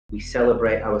we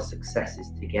celebrate our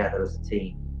successes together as a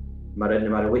team. No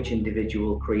matter which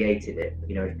individual created it,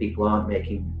 if people aren't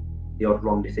making the odd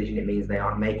wrong decision, it means they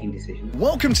aren't making decisions.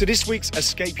 Welcome to this week's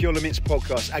Escape Your Limits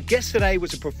podcast. Our guest today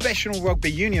was a professional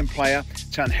rugby union player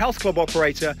turned health club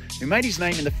operator who made his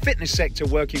name in the fitness sector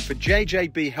working for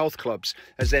JJB Health Clubs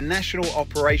as their national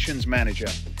operations manager.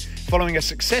 Following a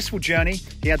successful journey,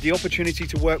 he had the opportunity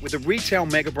to work with the retail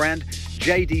megabrand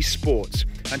JD Sports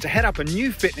and to head up a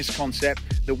new fitness concept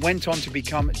that went on to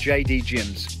become JD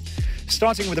Gyms.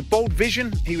 Starting with a bold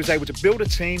vision, he was able to build a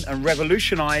team and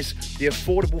revolutionize the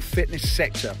affordable fitness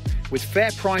sector with fair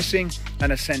pricing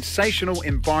and a sensational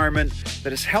environment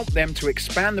that has helped them to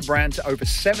expand the brand to over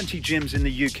 70 gyms in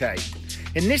the UK.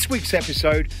 In this week's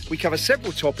episode, we cover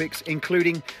several topics,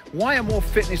 including why are more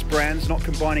fitness brands not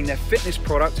combining their fitness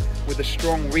product with a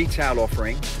strong retail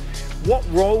offering? What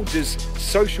role does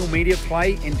social media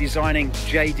play in designing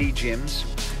JD Gyms?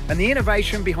 And the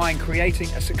innovation behind creating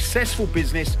a successful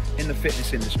business in the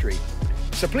fitness industry.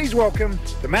 So please welcome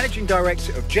the Managing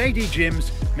Director of JD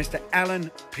Gyms, Mr. Alun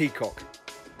Peacock.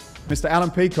 Mr.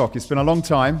 Alun Peacock, it's been a long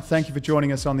time. Thank you for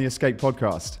joining us on the Escape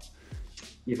podcast.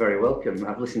 You're very welcome.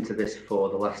 I've listened to this for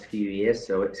the last few years,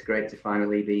 so it's great to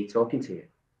finally be talking to you.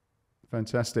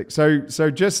 Fantastic. So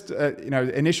just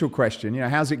initial question.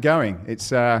 How's it going?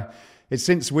 It's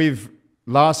since we've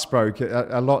last spoke,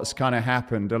 a lot's kind of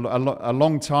happened. A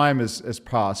long time has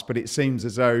passed, but it seems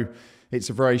as though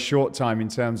it's a very short time in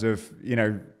terms of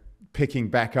picking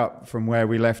back up from where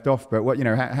we left off. But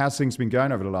how's things been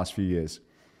going over the last few years?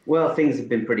 Well, things have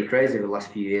been pretty crazy over the last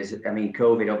few years. I mean,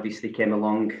 COVID obviously came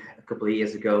along a couple of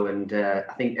years ago, and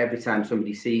I think every time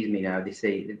somebody sees me now, they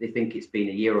think it's been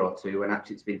a year or two, and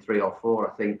actually it's been 3 or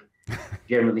 4. I think,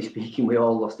 generally speaking, we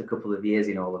all lost a couple of years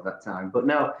in all of that time. But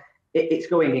no, it's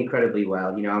going incredibly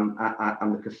well.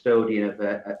 I'm the custodian of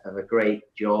a great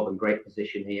job and great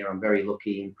position here. I'm very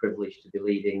lucky and privileged to be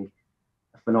leading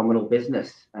a phenomenal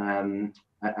business, and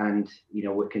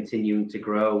we're continuing to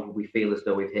grow. We feel as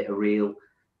though we've hit a real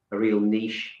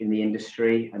niche in the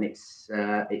industry, and it's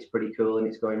pretty cool and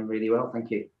it's going really well. Thank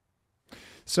you.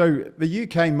 So the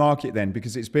UK market then,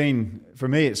 because for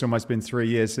me, it's almost been 3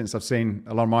 years since I've seen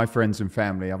a lot of my friends and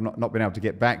family. I've not been able to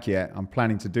get back yet. I'm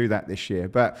planning to do that this year.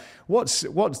 But what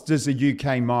does the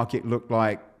UK market look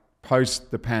like post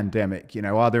the pandemic?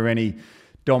 Are there any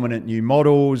dominant new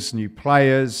models, new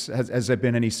players? Has there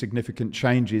been any significant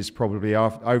changes probably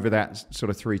over that sort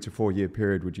of 3 to 4 year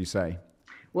period, would you say?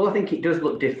 Well, I think it does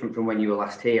look different from when you were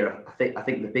last here. I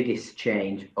think the biggest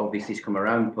change obviously has come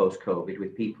around post-COVID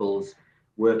with people's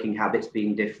working habits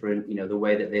being different, the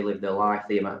way that they live their life,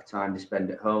 the amount of time they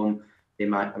spend at home, the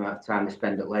amount of time they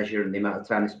spend at leisure, and the amount of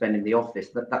time they spend in the office.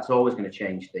 That's always going to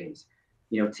change things.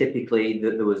 Typically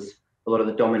there was a lot of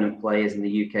the dominant players in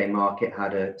the UK market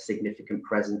had a significant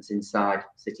presence inside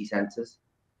city centres.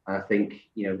 And I think,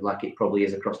 like it probably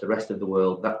is across the rest of the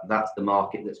world, that's the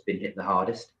market that's been hit the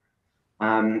hardest.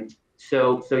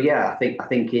 So yeah, I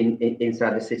think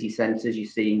inside the city centres, you're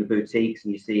seeing the boutiques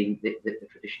and you're seeing the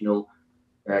traditional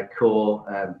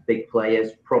core big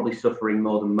players probably suffering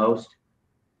more than most.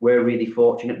 We're really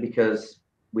fortunate because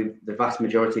the vast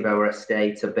majority of our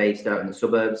estates are based out in the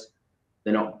suburbs.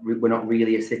 We're not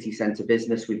really a city centre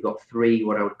business. We've got 3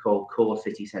 what I would call core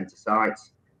city centre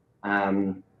sites,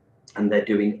 and they're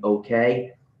doing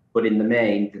okay. But in the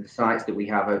main, the sites that we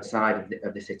have outside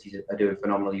of the cities are doing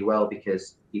phenomenally well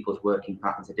because people's working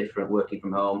patterns are different, working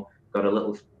from home, got a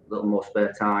little more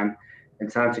spare time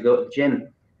and time to go to the gym.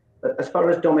 As far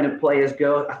as dominant players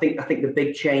go, I think the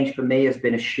big change for me has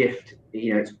been a shift.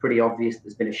 It's pretty obvious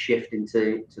there's been a shift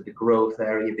into the growth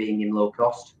area being in low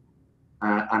cost.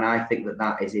 And I think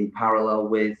that is in parallel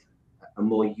with a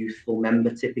more youthful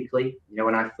member typically.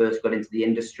 When I first got into the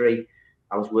industry,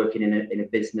 I was working in a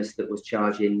business that was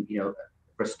charging,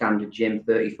 for a standard gym,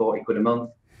 30, 40 quid a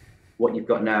month. What you've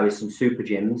got now is some super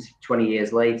gyms 20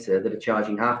 years later that are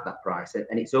charging half that price.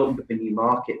 And it's opened up a new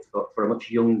market for a much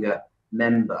younger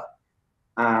member.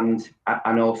 And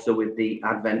also with the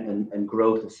advent and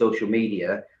growth of social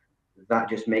media, that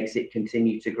just makes it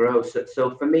continue to grow.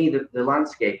 So for me, the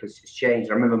landscape has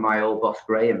changed. I remember my old boss,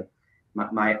 Graham,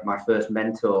 my first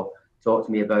mentor, talked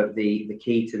to me about the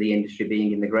key to the industry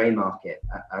being in the grey market.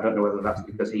 I don't know whether that's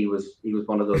because he was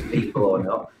one of those people or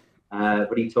not,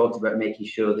 but he talked about making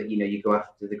sure that you go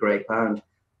after the grey pound.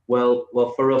 Well,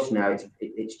 for us now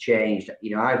it's changed.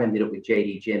 I've ended up with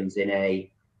JD Gyms in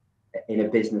a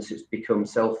business that's become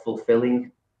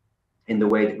self-fulfilling in the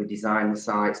way that we design the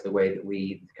sites, the way that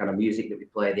the kind of music that we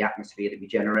play, the atmosphere that we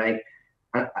generate.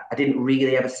 And I didn't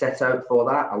really ever set out for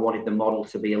that. I wanted the model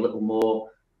to be a little more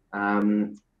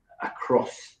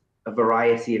across a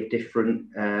variety of different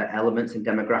elements and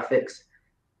demographics.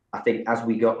 I think as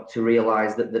we got to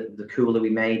realise that the cooler we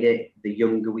made it, the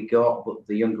younger we got, but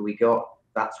the younger we got,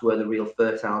 that's where the real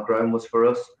fertile ground was for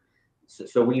us.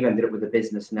 So we've ended up with a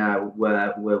business now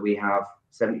where we have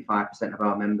 75% of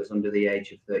our members under the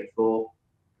age of 34.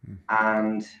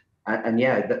 And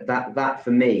yeah, that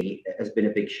for me has been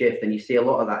a big shift. And you see a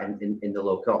lot of that in the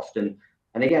low cost. And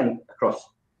again, across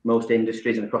most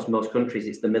industries and across most countries,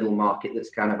 it's the middle market that's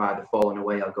kind of either fallen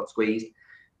away or got squeezed.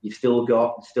 You've still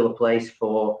a place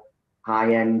for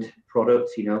high-end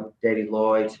products, you know, David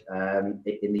Lloyd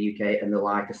in the UK and the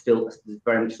like. There's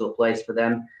very much still a place for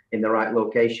them in the right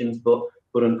locations, but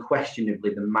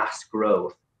unquestionably the mass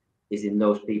growth is in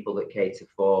those people that cater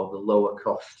for the lower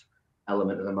cost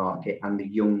element of the market and the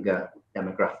younger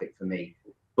demographic for me.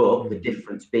 But the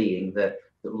difference being that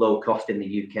low cost in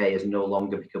the UK has no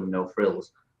longer become no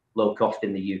frills. Low cost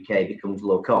in the UK becomes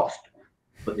low cost,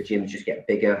 but the gyms just get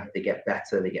bigger, they get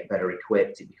better, they get better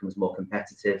equipped, it becomes more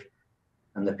competitive.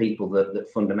 And the people that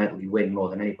fundamentally win more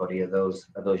than anybody are those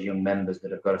young members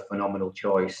that have got a phenomenal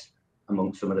choice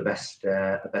among some of the best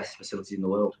facilities in the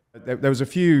world. There was a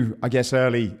few, I guess,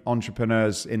 early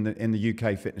entrepreneurs in the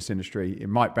UK fitness industry.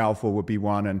 Mike Balfour would be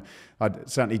one, and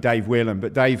certainly Dave Whelan.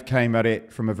 But Dave came at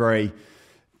it from a very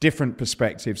different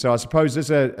perspective. So I suppose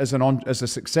as a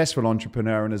successful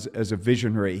entrepreneur and as a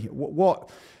visionary,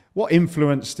 what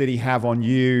influence did he have on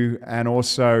you and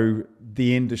also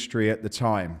the industry at the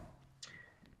time?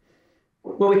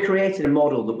 Well, we created a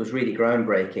model that was really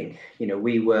groundbreaking. You know,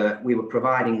 we were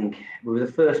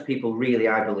the first people really,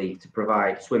 I believe, to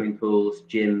provide swimming pools,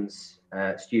 gyms,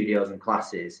 studios and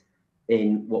classes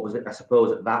in what was, I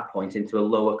suppose, at that point into a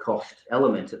lower cost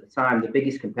element. At the time, the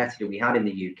biggest competitor we had in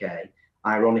the UK,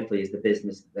 ironically, is the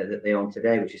business that they own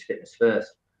today, which is Fitness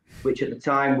First, which at the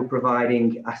time were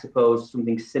providing, I suppose,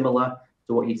 something similar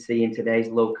to what you'd see in today's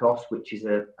low cost, which is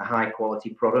a high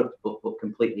quality product, but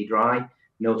completely dry.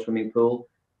 No swimming pool.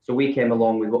 So we came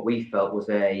along with what we felt was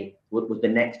the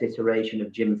next iteration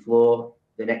of gym floor,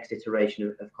 the next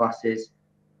iteration of classes.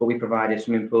 But we provided a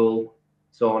swimming pool,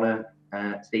 sauna,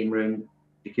 steam room,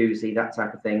 jacuzzi, that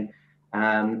type of thing.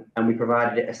 And we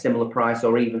provided it at a similar price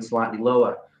or even slightly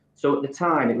lower. So at the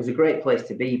time, it was a great place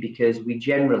to be because we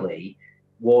generally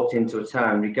walked into a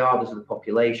town, regardless of the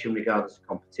population, regardless of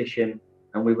competition,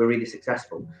 and we were really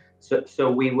successful. So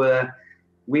we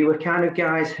were kind of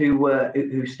guys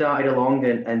who started along,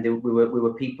 and we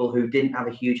were people who didn't have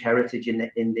a huge heritage in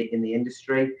the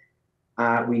industry.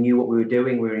 We knew what we were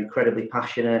doing. We were incredibly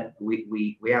passionate.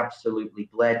 We absolutely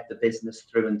bled the business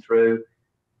through and through,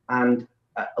 and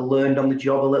learned on the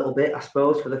job a little bit, I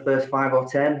suppose, for the first 5 or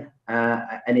 10,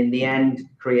 and in the end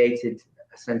created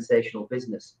a sensational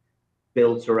business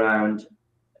built around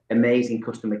amazing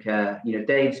customer care. You know,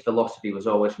 Dave's philosophy was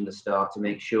always from the start to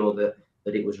make sure that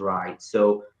it was right.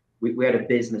 So we had a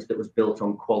business that was built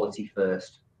on quality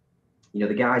first. You know,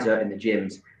 the guys out in the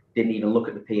gyms didn't even look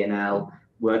at the P&L,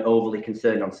 weren't overly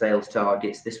concerned on sales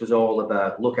targets. This was all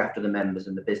about look after the members,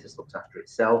 and the business looks after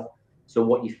itself. So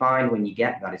what you find when you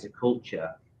get that is a culture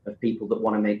of people that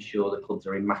want to make sure the clubs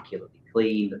are immaculately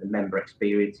clean, that the member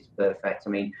experience is perfect. I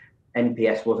mean,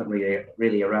 NPS wasn't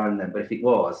really around then, but if it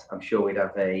was, I'm sure we'd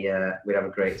have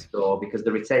a great store, because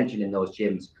the retention in those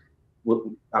gyms,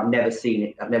 I've never seen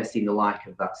it. I've never seen the like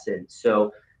of that since.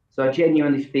 So I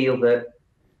genuinely feel that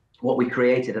what we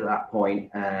created at that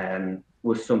point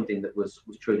was something that was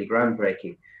truly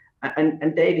groundbreaking.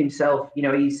 And Dave himself, you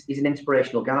know, he's an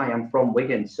inspirational guy. I'm from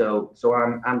Wigan, so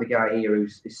I'm the guy here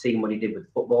who's seen what he did with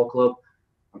the football club.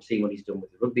 I'm seeing what he's done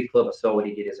with the rugby club. I saw what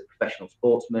he did as a professional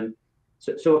sportsman.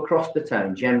 So across the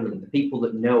town, generally, the people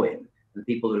that know him, the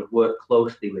people that have worked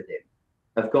closely with him,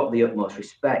 have got the utmost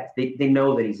respect. They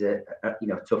know that he's a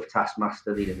tough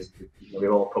taskmaster.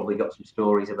 We've all probably got some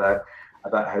stories about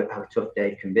how tough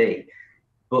Dave can be.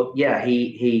 But yeah,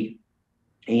 he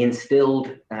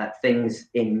instilled things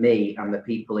in me and the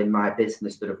people in my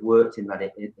business that have worked in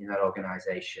that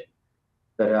organisation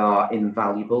that are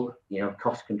invaluable. You know,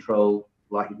 cost control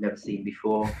like you've never seen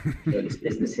before. You know, this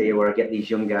business here where I get these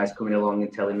young guys coming along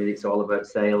and telling me it's all about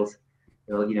sales.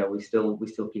 Well, you know, we still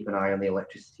keep an eye on the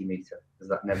electricity meter,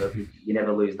 because you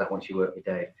never lose that once you work with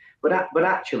Dave. But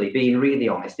actually, being really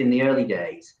honest, in the early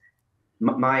days,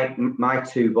 my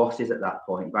two bosses at that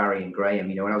point, Barry and Graham,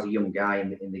 you know, when I was a young guy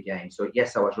in the game. So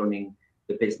yes, I was running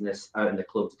the business out in the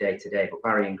clubs day to day, but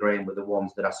Barry and Graham were the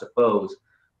ones that I suppose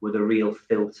were the real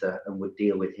filter and would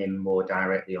deal with him more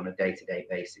directly on a day-to-day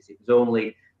basis. It was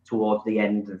only towards the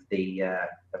end of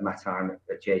my time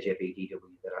at JJB DW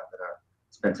that I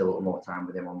spent a little more time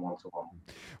with him on one-to-one.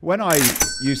 When I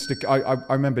used to,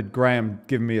 I remember Graham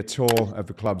giving me a tour of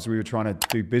the clubs. We were trying to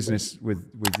do business with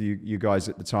you guys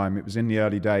at the time. It was in the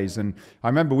early days. And I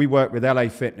remember we worked with LA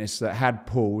Fitness that had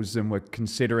pools and were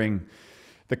considering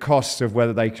the costs of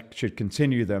whether they should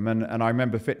continue them. And I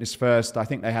remember Fitness First, I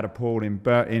think they had a pool in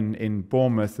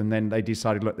Bournemouth, and then they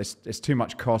decided, look, there's too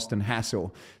much cost and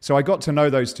hassle. So I got to know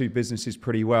those two businesses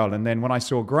pretty well. And then when I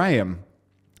saw Graham,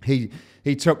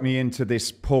 he took me into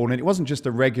this pool, and it wasn't just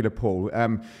a regular pool.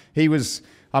 He was,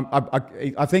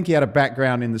 I think he had a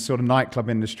background in the sort of nightclub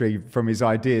industry from his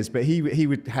ideas, but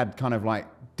he had kind of like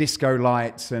disco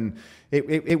lights, and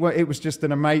it was just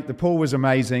an amazing. The pool was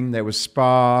amazing. There was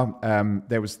spa.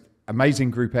 There was amazing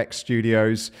Group X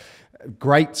studios.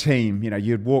 Great team. You know,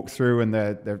 you'd walk through, and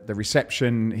the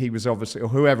reception, he was obviously, or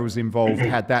whoever was involved,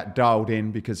 had that dialed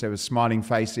in, because there were smiling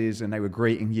faces and they were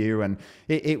greeting you, and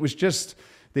it was just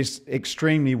this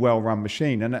extremely well-run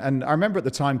machine. And I remember at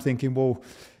the time thinking, well,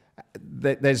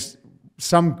 there's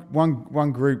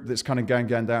one group that's kind of going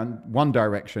down one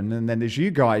direction, and then there's you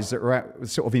guys that are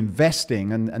sort of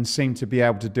investing and seem to be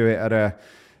able to do it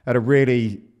at a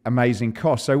really amazing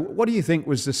cost. So what do you think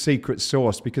was the secret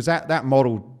sauce? Because that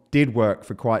model did work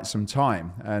for quite some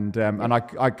time, and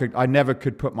I never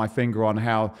could put my finger on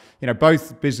how, you know,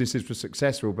 both businesses were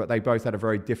successful, but they both had a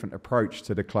very different approach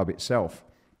to the club itself.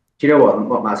 Do you know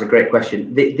what, Matt? That's a great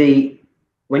question.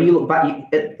 When you look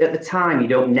back, at the time, you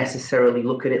don't necessarily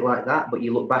look at it like that, but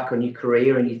you look back on your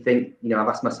career and you think, you know, I've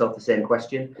asked myself the same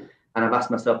question, and I've asked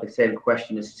myself the same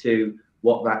question as to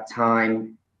what that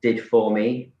time did for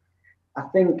me. I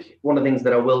think one of the things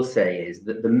that I will say is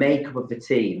that the makeup of the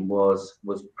team was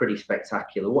pretty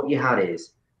spectacular. What you had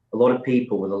is a lot of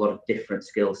people with a lot of different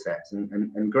skill sets,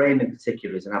 and Graham in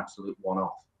particular is an absolute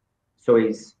one-off. So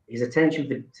his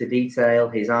attention to detail,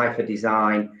 his eye for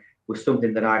design was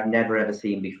something that I've never ever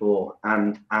seen before,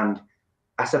 and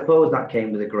I suppose that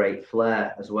came with a great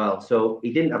flair as well. So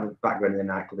he didn't have a background in the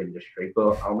nightclub industry,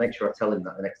 but I'll make sure I tell him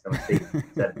that the next time I see him.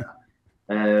 He said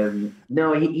that.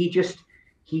 No, he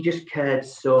just cared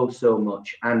so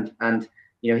much, and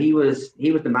you know, he was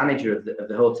the manager of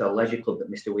the Hotel Leisure Club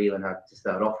that Mr. Whelan had to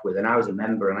start off with, and I was a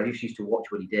member, and I just used to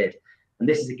watch what he did. And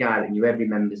this is a guy that knew every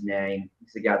member's name. This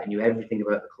is a guy that knew everything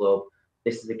about the club.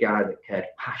 This is a guy that cared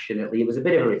passionately. It was a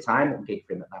bit of a retirement gig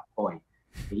for him at that point.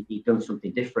 He'd done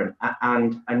something different,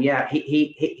 and yeah,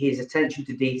 his attention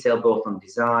to detail, both on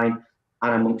design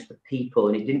and amongst the people,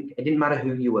 and it didn't matter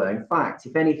who you were. In fact,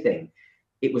 if anything,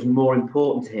 it was more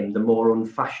important to him the more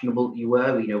unfashionable you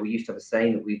were. You know, we used to have a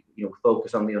saying that we, you know,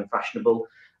 focus on the unfashionable,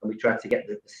 and we tried to get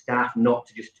the staff not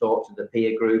to just talk to the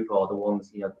peer group or the ones,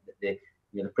 you know, the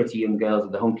pretty young girls or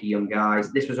the hunky young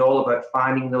guys. This was all about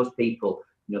finding those people,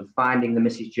 you know, finding the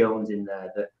Mrs. Jones in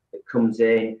there that comes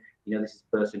in, you know, this is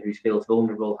a person who feels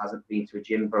vulnerable, hasn't been to a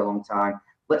gym for a long time.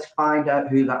 Let's find out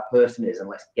who that person is and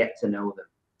let's get to know them.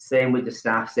 Same with the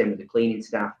staff, same with the cleaning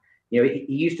staff. You know, he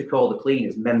used to call the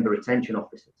cleaners member retention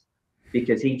officers,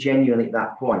 because he genuinely at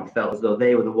that point felt as though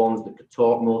they were the ones that could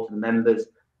talk more to the members,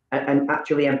 and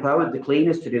actually empowered the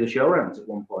cleaners to do the show rounds at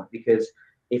one point, because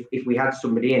if we had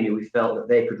somebody in who we felt that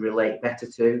they could relate better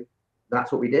to,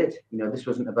 that's what we did. You know, this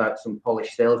wasn't about some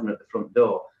polished salesman at the front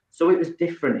door. So it was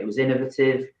different. It was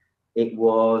innovative. It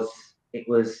was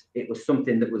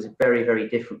something that was very, very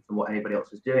different from what anybody else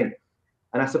was doing.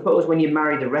 And I suppose when you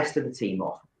marry the rest of the team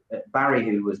off, Barry,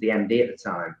 who was the MD at the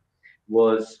time,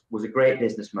 was a great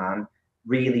businessman,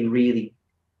 really, really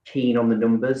keen on the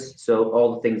numbers. So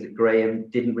all the things that Graham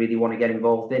didn't really want to get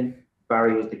involved in,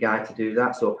 Barry was the guy to do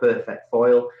that. So a perfect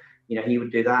foil. You know, he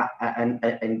would do that and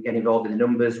get involved in the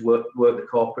numbers, work the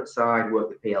corporate side, work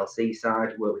the PLC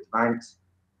side, work with banks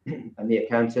and the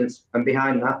accountants. And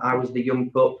behind that, I was the young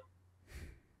pup,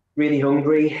 really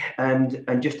hungry and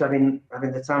just having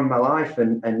the time of my life,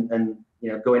 and you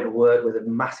know, going to work with a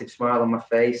massive smile on my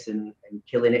face and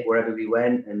killing it wherever we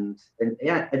went, and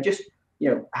yeah, and just, you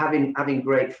know, having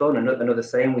great fun. Another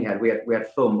saying we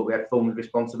had fun, but we had fun with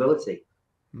responsibility.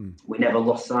 We never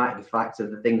lost sight of the fact of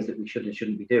the things that we should and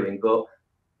shouldn't be doing,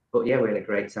 but yeah, we had a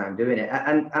great time doing it.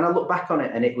 And I look back on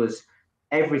it, and it was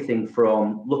everything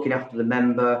from looking after the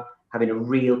member, having a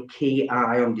real key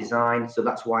eye on design. So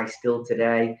that's why still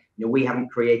today, you know, we haven't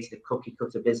created a cookie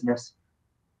cutter business.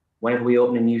 Whenever we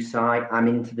open a new site, I'm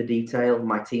into the detail.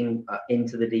 My team are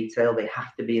into the detail. They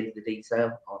have to be into the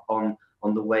detail on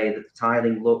the way that the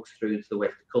tiling looks, through to the way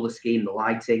the color scheme, the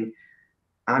lighting.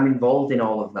 I'm involved in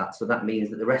all of that. So that means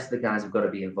that the rest of the guys have got to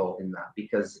be involved in that,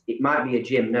 because it might be a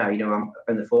gym now. You know, I'm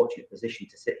in the fortunate position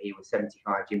to sit here with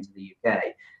 75 gyms in the UK.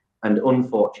 And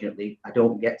unfortunately, I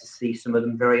don't get to see some of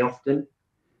them very often.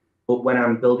 But when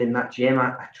I'm building that gym,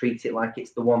 I treat it like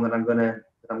it's the one that I'm gonna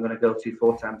go to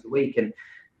 4 times a week.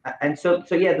 And so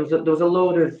yeah, there was a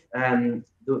load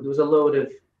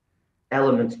of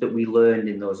elements that we learned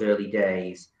in those early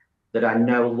days that I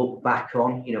now look back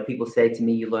on. You know, people say to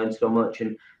me, you learn so much,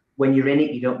 and when you're in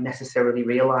it, you don't necessarily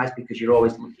realize, because you're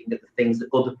always looking at the things that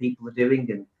other people are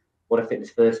doing, and what are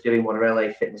Fitness First doing, what are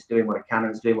LA Fitness doing, what are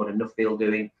Cannon's doing, what are Nuffield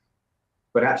doing.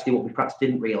 But actually, what we perhaps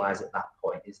didn't realize at that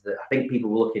point is that I think people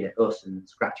were looking at us and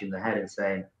scratching their head and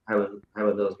saying, how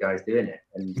are those guys doing it?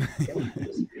 And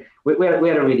we had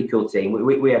a really cool team.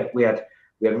 We had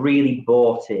really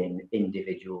bought in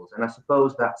individuals, and I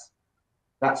suppose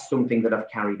that's something that I've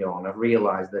carried on. I've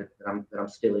realised that I'm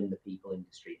still in the people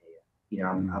industry here. You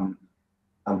know,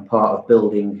 I'm part of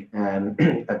building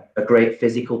a great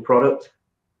physical product,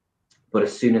 but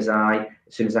as soon as I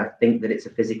think that it's a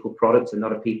physical product and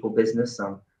not a people business,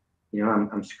 I'm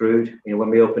screwed. You know, when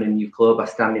we open a new club, I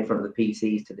stand in front of the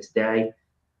PTs to this day.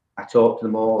 I talk to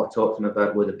them all. I talk to them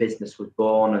about where the business was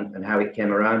born and how it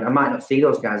came around. I might not see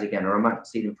those guys again, or I might not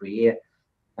see them for a year.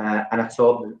 And I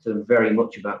talk to them very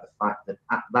much about the fact that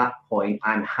at that point,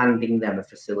 I'm handing them a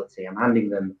facility. I'm handing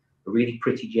them a really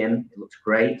pretty gym. It looks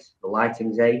great. The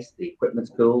lighting's ace. The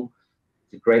equipment's cool.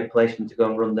 It's a great place for them to go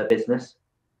and run their business.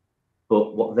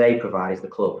 But what they provide is the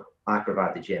club. I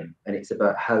provide the gym. And it's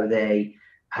about how they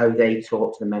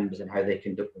talk to the members and how they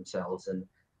conduct themselves.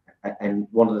 And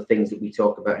one of the things that we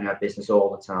talk about in our business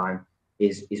all the time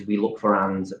is we look for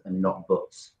ands and not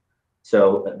buts.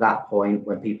 So at that point,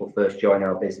 when people first join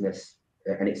our business,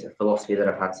 and it's a philosophy that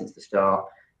I've had since the start,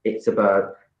 it's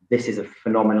about, this is a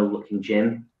phenomenal looking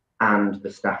gym and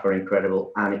the staff are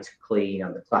incredible and it's clean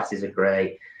and the classes are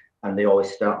great and they always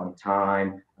start on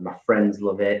time and my friends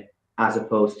love it, as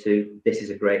opposed to, this is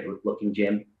a great looking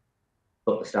gym,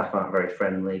 but the staff aren't very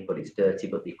friendly, but it's dirty,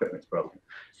 but the equipment's broken.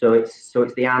 So it's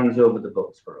the ands over the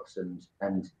buts for us.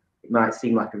 And it might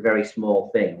seem like a very small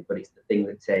thing, but it's the thing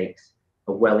that takes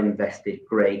a well-invested,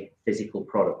 great physical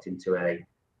product into a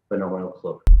phenomenal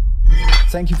club.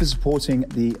 Thank you for supporting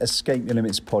the Escape Your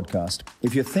Limits podcast.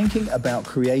 If you're thinking about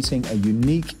creating a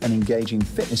unique and engaging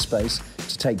fitness space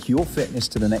to take your fitness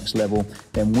to the next level,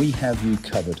 then we have you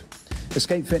covered.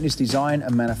 Escape Fitness design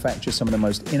and manufacture some of the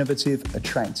most innovative,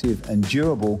 attractive, and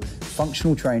durable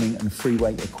functional training and free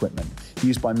weight equipment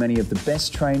used by many of the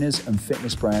best trainers and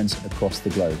fitness brands across the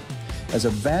globe. As a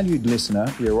valued listener,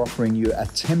 we are offering you a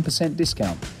 10%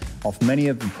 discount off many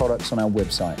of the products on our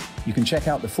website. You can check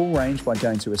out the full range by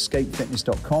going to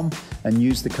escapefitness.com and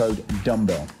use the code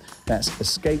dumbbell. That's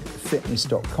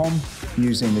escapefitness.com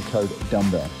using the code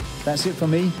dumbbell. That's it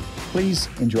from me. Please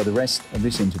enjoy the rest of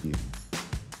this interview.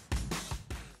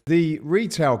 The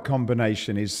retail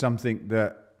combination is something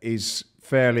that is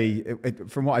fairly,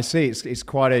 from what I see, it's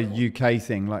quite a UK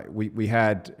thing. Like we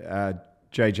had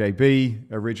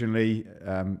JJB originally,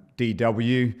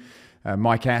 DW,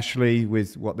 Mike Ashley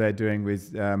with what they're doing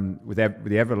with the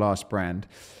Everlast brand.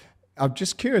 I'm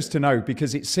just curious to know,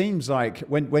 because it seems like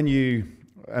when you,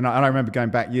 and I remember going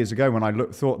back years ago when I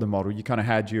thought the model, you kind of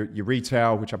had your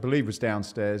retail, which I believe was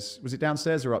downstairs. Was it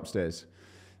downstairs or upstairs?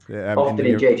 Often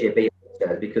in JJB,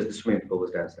 because the swimming pool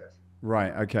was downstairs.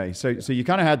 Right. Okay. So you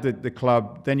kind of had the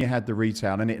club, then you had the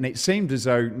retail, and it seemed as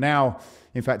though now,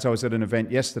 in fact, I was at an event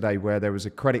yesterday where there was a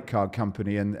credit card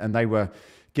company and they were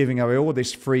giving away all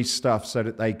this free stuff so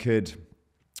that they could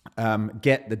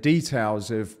get the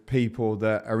details of people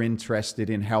that are interested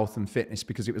in health and fitness,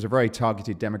 because it was a very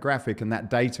targeted demographic and that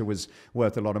data was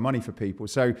worth a lot of money for people.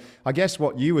 So I guess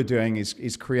what you were doing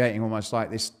is creating almost like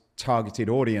this targeted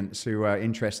audience who are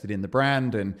interested in the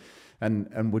brand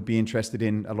and would be interested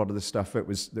in a lot of the stuff that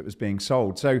was being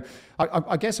sold. So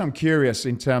I guess I'm curious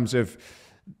in terms of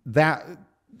that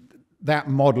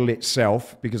model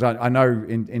itself, because I know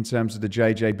in terms of the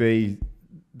JJB,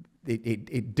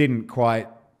 it didn't quite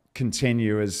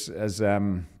continue as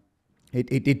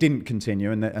it didn't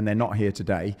continue, and they're not here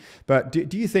today. But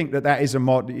do you think that is a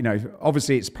mod? You know,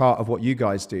 obviously it's part of what you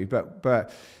guys do,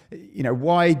 but you know,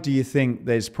 why do you think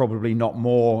there's probably not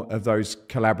more of those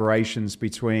collaborations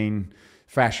between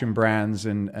fashion brands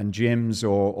and gyms,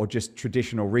 or just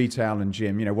traditional retail and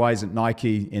gym? You know, why isn't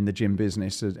Nike in the gym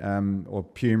business, or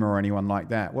Puma or anyone like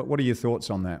that? What are your thoughts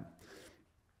on that?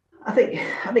 I think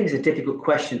it's a difficult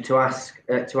question to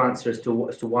answer as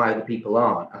to why other people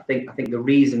aren't. I think the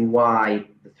reason why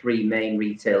the three main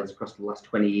retailers across the last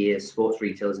 20 years, sports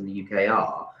retailers in the UK,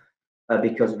 are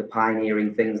because of the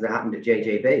pioneering things that happened at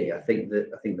JJB. I think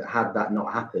that had that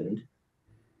not happened,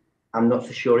 I'm not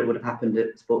so sure it would have happened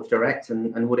at Sports Direct,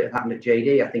 and would it have happened at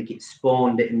JD? I think it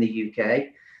spawned it in the UK.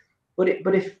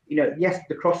 but if yes,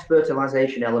 the cross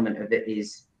fertilization element of it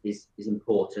is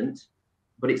important,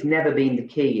 but it's never been the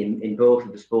key in both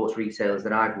of the sports retailers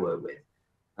that I've worked with.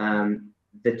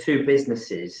 The two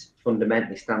businesses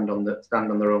fundamentally stand on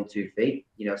their own 2 feet.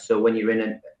 So when you're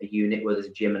in a unit where there's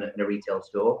a gym and a retail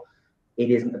store, it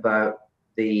isn't about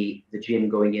the gym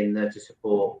going in there to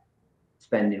support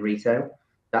spend in retail.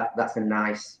 That's a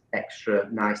nice extra,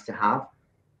 nice to have.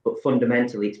 But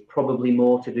fundamentally, it's probably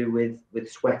more to do with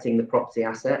sweating the property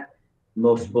asset.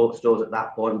 Most sports stores at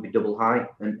that point would be double high,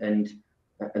 and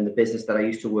the business that I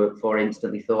used to work for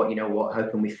instantly thought, you know what, how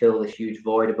can we fill this huge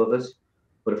void above us?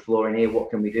 Put a floor in here, what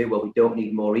can we do? Well, we don't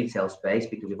need more retail space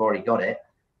because we've already got it,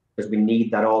 because we need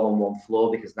that all on one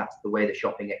floor, because that's the way the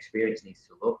shopping experience needs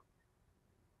to look.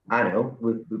 I know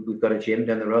we've got a gym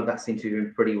down the road that seems to be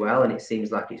doing pretty well, and it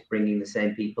seems like it's bringing the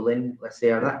same people in. Let's see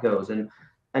how that goes. And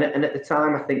at the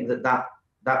time, I think that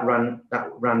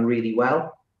ran really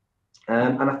well,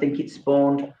 and I think it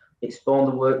spawned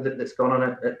the work that's gone on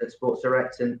at Sports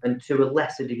Direct, and to a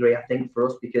lesser degree, I think, for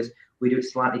us, because we do it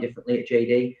slightly differently at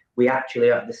JD. We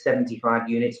actually, out of the 75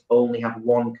 units, only have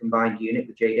one combined unit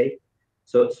with JD.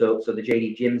 So the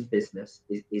JD Gyms business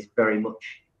is very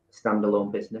much a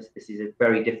standalone business. This is a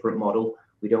very different model.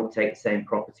 We don't take the same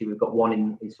property. We've got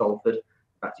one in Salford. In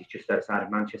fact, it's just outside of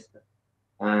Manchester.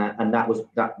 And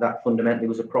that fundamentally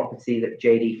was a property that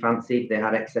JD fancied. They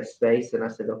had excess space, and I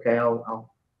said, okay,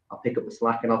 I'll pick up the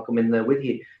slack and I'll come in there with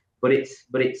you. But it's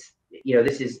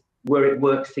this is where it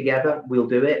works together. We'll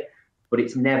do it, but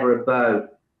it's never about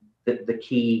the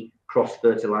key cross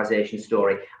fertilization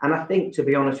story. And I think, to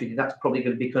be honest with you, that's probably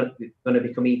going to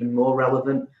become even more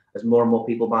relevant as more and more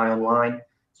people buy online.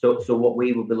 So what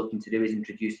we will be looking to do is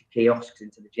introduce the kiosks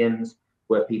into the gyms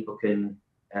where people can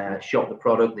shop the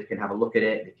product, they can have a look at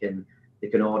it, they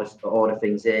can order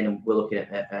things in, and we're looking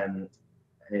at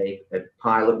a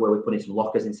pilot where we're putting some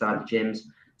lockers inside the gyms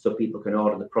so people can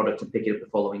order the product and pick it up the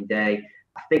following day.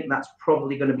 I think that's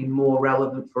probably going to be more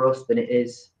relevant for us than it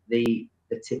is the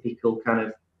typical kind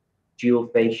of dual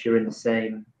fascia in the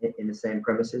same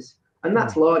premises. And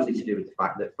that's largely to do with the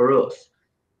fact that for us,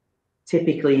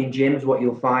 typically in gyms, what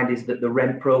you'll find is that the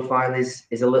rent profile is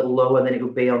a little lower than it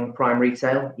would be on prime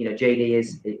retail. JD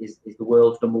is the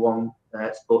world's #1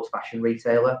 sports fashion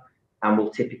retailer, and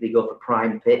will typically go for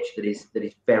prime pitch that is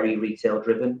very retail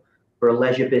driven. For a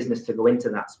leisure business to go into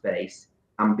that space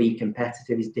and be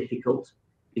competitive is difficult,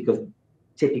 because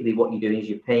typically what you're doing is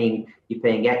you're paying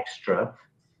extra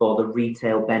for the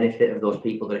retail benefit of those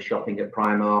people that are shopping at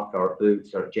Primark or at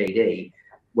Boots or at JD,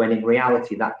 when in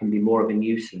reality that can be more of a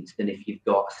nuisance than if you've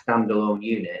got a standalone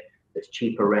unit that's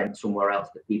cheaper rent somewhere else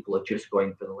that people are just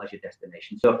going for the leisure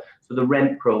destination. So the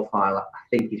rent profile,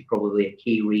 I think, is probably a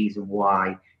key reason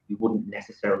why you wouldn't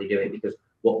necessarily do it, because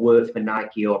what works for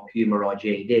Nike or Puma or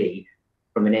JD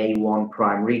from an A1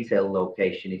 prime retail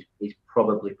location is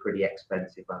probably pretty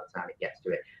expensive by the time it gets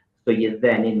to it. So you're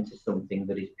then into something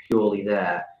that is purely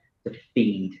there to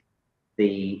feed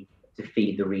the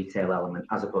retail element,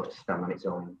 as opposed to stand on its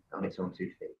own 2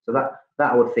 feet. So that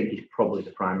I would think is probably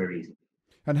the primary reason.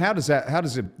 And how does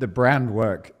the brand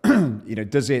work? Do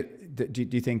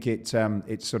you think it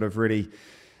sort of really,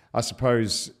 I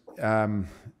suppose,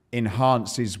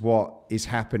 enhances what is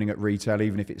happening at retail,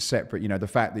 even if it's separate? The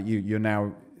fact that you're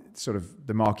now sort of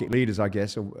the market leaders, I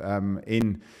guess,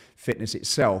 in fitness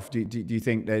itself. Do you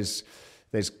think there's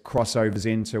crossovers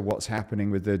into what's happening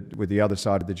with the other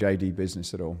side of the JD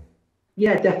business at all?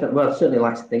 Yeah, definitely. Well, I'd certainly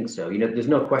like to think so. There's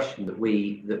no question that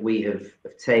we have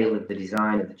tailored the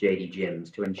design of the JD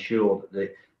gyms to ensure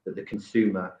that the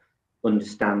consumer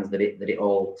understands that it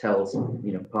all tells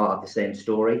part of the same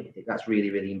story. That's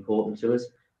really, really important to us.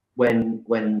 When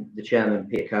the chairman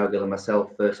Peter Cowgill and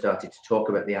myself first started to talk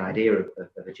about the idea of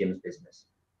a gyms business,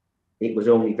 it was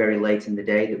only very late in the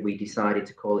day that we decided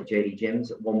to call it JD Gyms.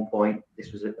 At one point,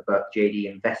 this was about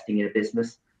JD investing in a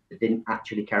business that didn't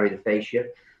actually carry the fascia.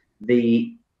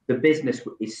 The business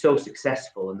is so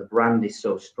successful and the brand is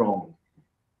so strong.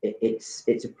 It's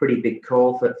a pretty big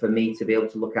call for me to be able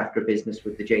to look after a business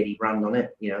with the JD brand on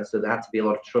it. So there had to be a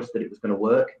lot of trust that it was going to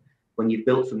work. When you've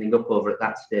built something up over at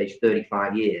that stage,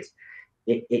 35 years,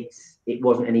 it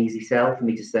wasn't an easy sell for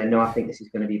me to say, no, I think this is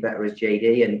going to be better as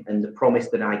JD. And the promise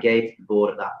that I gave to the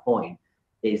board at that point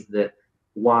is that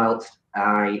whilst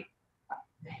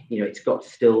it's got to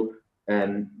still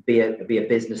be a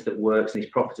business that works and is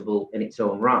profitable in its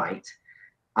own right,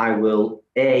 I will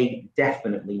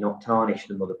definitely not tarnish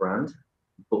the mother brand,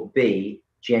 but B,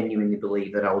 genuinely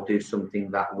believe that I will do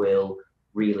something that will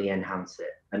really enhance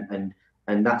it.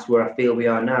 And that's where I feel we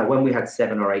are now. When we had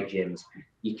 7 or 8 gyms,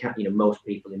 most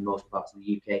people in most parts of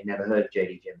the UK never heard of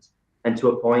JD Gyms. And to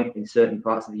a point, in certain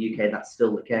parts of the UK, that's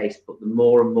still the case. But the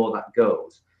more and more that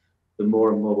goes, the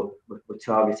more and more we're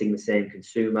targeting the same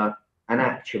consumer, and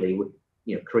actually we're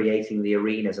creating the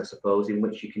arenas, I suppose, in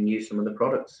which you can use some of the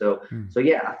products. So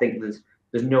yeah, I think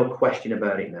there's no question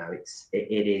about it now. It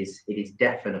is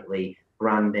definitely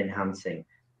brand enhancing.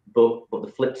 But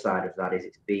the flip side of that is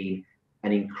it's been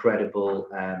an incredible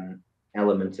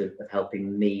element of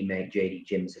helping me make JD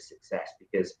Gyms a success,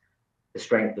 because the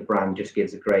strength of the brand just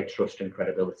gives a great trust and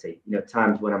credibility. At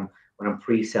times when I'm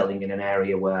pre-selling in an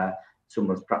area where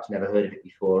someone's perhaps never heard of it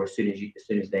before, as soon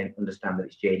as they understand that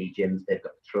it's JD Gyms, they've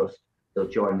got the trust. They'll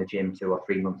join the gym 2 or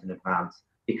 3 months in advance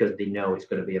because they know it's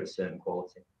going to be of a certain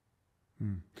quality.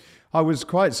 I was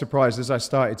quite surprised as I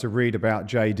started to read about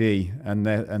JD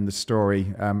and the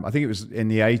story. I think it was in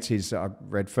the 80s that I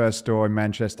read first store in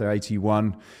Manchester,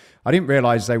 81. I didn't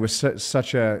realize they were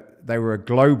they were a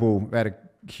global, they had a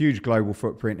huge global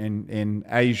footprint in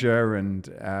Asia and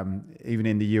even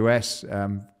in the US.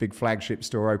 Big flagship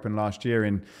store opened last year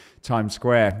in Times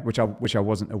Square, which I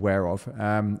wasn't aware of.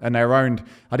 And they're owned,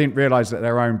 I didn't realize that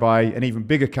they're owned by an even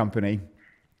bigger company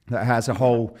that has a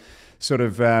whole sort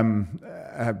of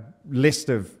a list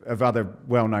of other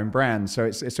well-known brands. So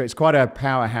it's quite a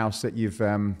powerhouse that you've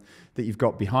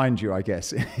got behind you, I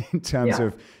guess, in terms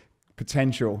of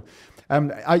potential.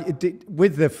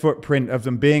 With the footprint of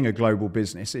them being a global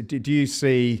business, do you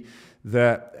see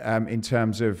that in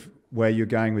terms of where you're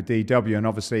going with DW? And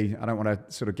obviously, I don't want to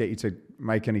sort of get you to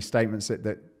make any statements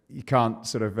that you can't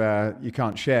you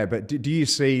can't share. But do you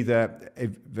see that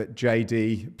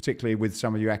JD, particularly with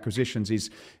some of your acquisitions, is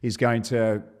going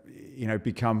to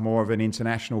become more of an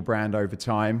international brand over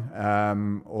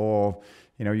time, or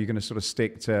you're going to sort of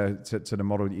stick to the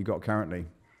model that you got currently?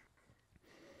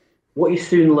 What you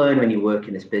soon learn when you work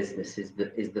in this business is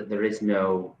that there is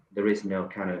no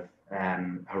kind of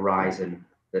horizon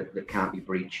that can't be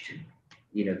breached.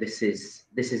 This is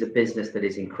a business that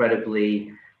is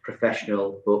incredibly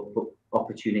professional, but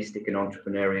opportunistic and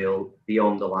entrepreneurial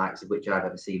beyond the likes of which I've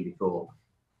ever seen before.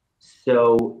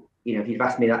 So, if you've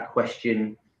asked me that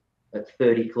question at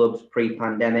 30 clubs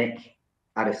pre-pandemic,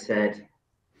 I'd have said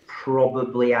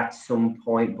probably at some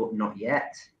point, but not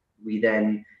yet. We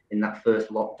then, in that first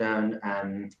lockdown,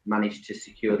 managed to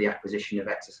secure the acquisition of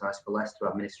Exercise for Less through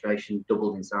administration,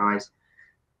 doubled in size.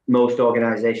 Most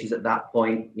organisations at that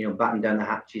point, batten down the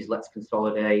hatches. Let's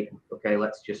consolidate. Okay,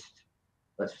 let's just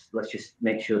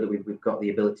make sure that we've got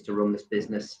the ability to run this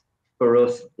business. For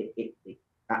us, it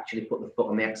actually put the foot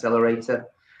on the accelerator,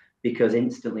 because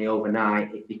instantly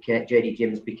overnight JD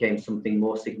Gyms became something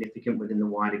more significant within the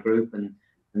wider group, and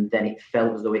then it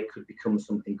felt as though it could become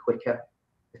something quicker.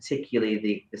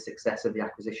 Particularly the success of the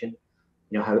acquisition,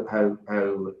 how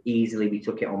easily we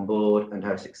took it on board and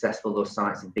how successful those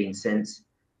sites have been since.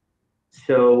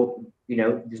 So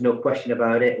there's no question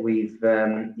about it. We're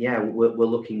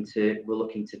looking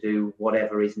to do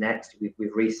whatever is next.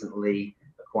 We've recently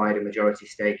acquired a majority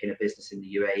stake in a business in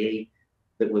the UAE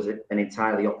that was an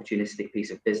entirely opportunistic piece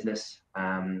of business.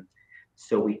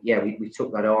 So we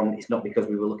took that on. It's not because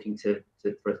we were looking for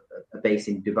a base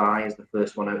in Dubai as the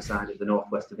first one outside of the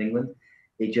northwest of England.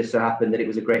 It just so happened that it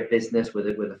was a great business with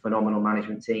a phenomenal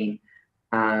management team,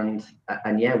 and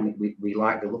we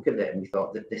liked the look of it, and we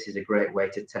thought that this is a great way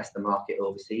to test the market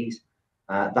overseas.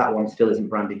 That one still isn't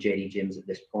branded JD Gyms at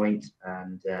this point,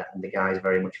 and the guys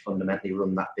very much fundamentally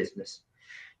run that business.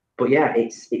 But yeah,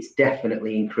 it's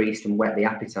definitely increased and whet the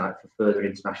appetite for further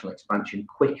international expansion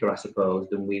quicker, I suppose,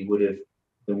 than we would have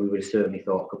certainly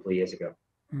thought a couple of years ago.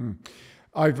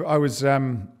 I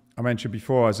mentioned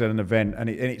before I was at an event, and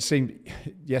it seemed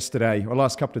yesterday, or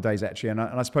last couple of days actually, and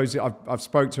I suppose I've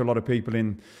spoke to a lot of people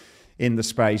in the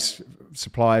space,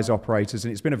 suppliers, operators,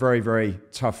 and it's been a very, very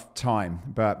tough time.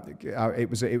 But it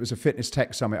was a fitness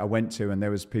tech summit I went to, and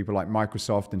there was people like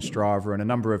Microsoft and Strava and a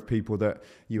number of people that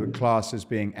you would class as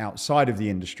being outside of the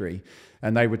industry,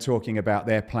 and they were talking about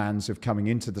their plans of coming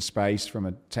into the space from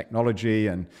a technology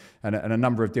and a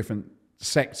number of different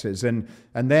sectors, and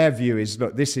their view is,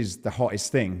 look, this is the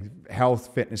hottest thing.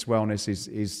 Health, fitness, wellness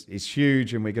is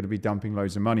huge, and we're going to be dumping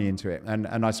loads of money into it.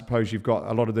 And I suppose you've got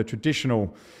a lot of the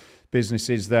traditional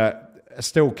businesses that are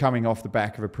still coming off the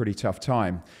back of a pretty tough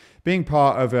time. Being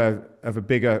part of a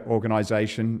bigger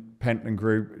organization, Pentland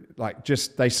Group,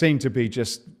 they seem to be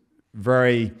just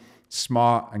very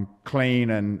smart and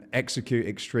clean and execute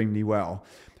extremely well.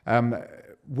 Do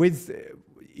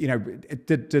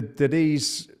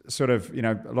these sort of,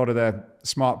 a lot of the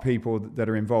smart people that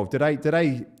are involved, are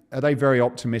they very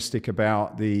optimistic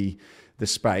about the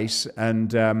space,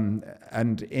 and in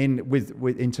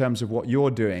terms of what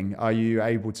you're doing, are you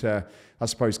able to, I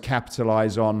suppose,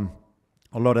 capitalize on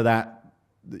a lot of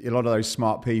those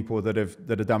smart people that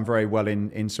have done very well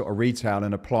in sort of retail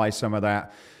and apply some of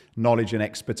that knowledge and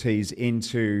expertise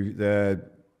into the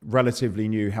relatively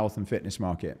new health and fitness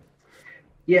market?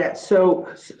 Yeah, so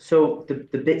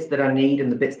the bits that I need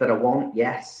and the bits that I want,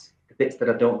 yes. The bits that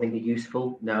I don't think are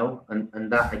useful, no.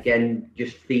 And that again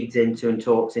just feeds into and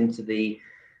talks into the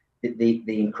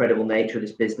incredible nature of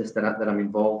this business that I'm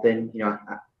involved in. You know,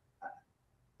 I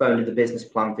founded the business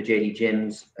plan for JD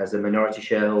Gyms as a minority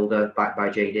shareholder, backed by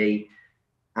JD.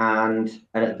 And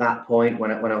at that point,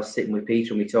 when I was sitting with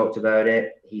Peter and we talked about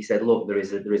it, he said, "Look, there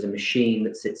is a machine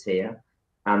that sits here,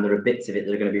 and there are bits of it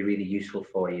that are going to be really useful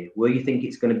for you. Where you think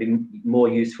it's going to be more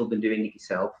useful than doing it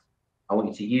yourself, I want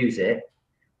you to use it,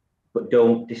 but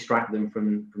don't distract them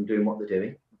from doing what they're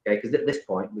doing." Okay, because at this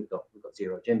point we've got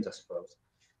 0 gyms, I suppose.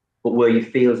 But where you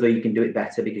feel as though you can do it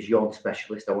better because you're the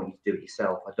specialist, I want you to do it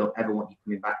yourself. I don't ever want you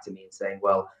coming back to me and saying,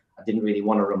 "Well, I didn't really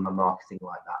want to run my marketing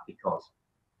like that because."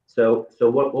 So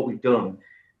what we've done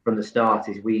from the start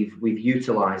is we've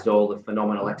utilized all the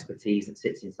phenomenal expertise that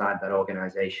sits inside that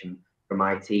organization, from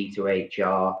IT to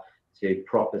HR to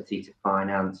property to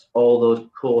finance, all those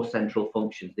core central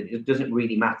functions. It doesn't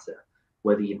really matter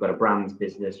whether you've got a brands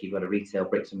business, you've got a retail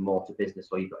bricks and mortar business,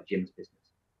 or you've got a gyms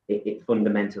business. It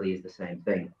fundamentally is the same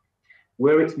thing.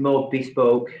 Where it's more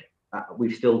bespoke,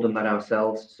 we've still done that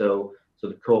ourselves. So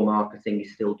the core marketing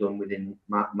is still done within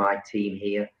my team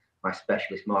here, my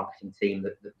specialist marketing team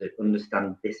that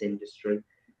understand this industry.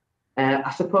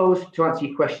 I suppose to answer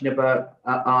your question about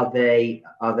are they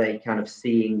kind of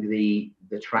seeing the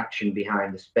traction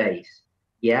behind the space?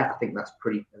 Yeah, I think that's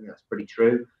pretty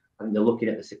true. And they're looking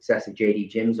at the success of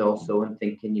JD Gyms also and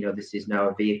thinking, you know, this is now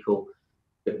a vehicle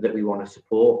that we want to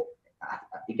support.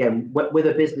 Again, with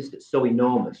a business that's so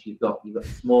enormous, you've got a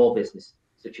small business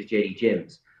such as JD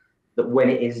Gyms, that when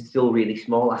it is still really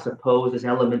small, I suppose there's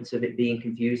elements of it being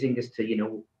confusing as to, you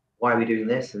know, why are we doing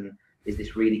this and is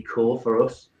this really core for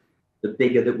us? The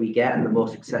bigger that we get and the more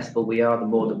successful we are, the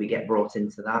more that we get brought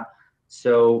into that.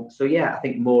 So yeah, I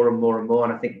think more and more and more,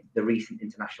 and I think the recent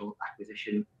international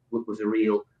acquisition was a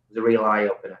real eye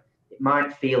opener. It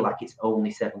might feel like it's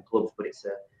only 7 clubs, but it's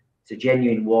a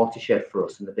genuine watershed for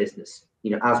us in the business.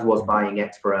 You know, as was buying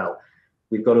X4L.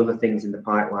 We've got other things in the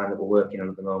pipeline that we're working on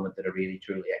at the moment that are really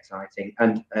truly exciting.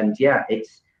 And yeah,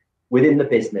 it's within the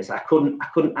business. I couldn't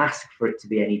ask for it to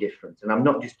be any different. And I'm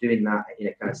not just doing that in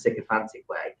a kind of sycophantic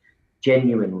way.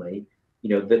 Genuinely, you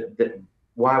know,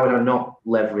 why would I not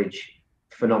leverage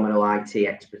phenomenal IT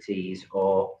expertise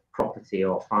or property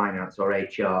or finance or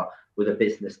HR with a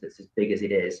business that's as big as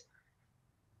it is?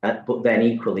 But then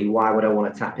equally, why would I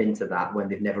want to tap into that when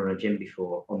they've never run a gym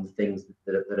before on the things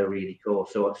that are really core?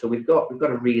 So we've got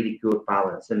a really good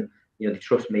balance, and you know, they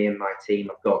trust me and my team.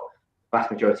 I've got the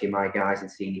vast majority of my guys in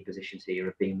senior positions here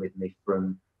have been with me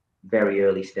from very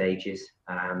early stages.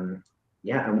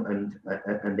 Yeah, and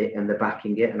they're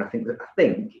backing it, and I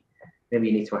think maybe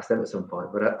you need to ask them at some point,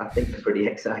 but I think they're pretty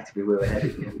excited with where we're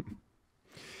headed.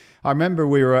 I remember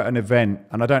we were at an event,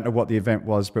 and I don't know what the event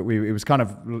was, but it was kind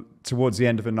of towards the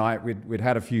end of the night. We'd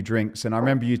had a few drinks, and I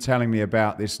remember you telling me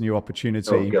about this new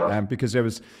opportunity, because there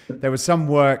was some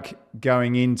work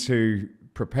going into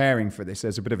preparing for this.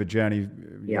 There's a bit of a journey.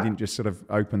 You didn't just sort of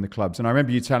open the clubs. And I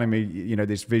remember you telling me, you know,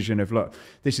 this vision of, look,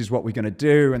 this is what we're going to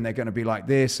do, and they're going to be like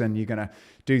this, and you're going to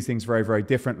do things very, very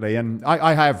differently. And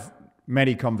I have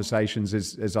many conversations,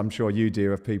 as I'm sure you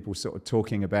do, of people sort of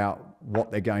talking about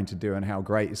what they're going to do and how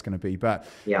great it's going to be. But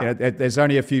you know, there's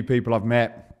only a few people I've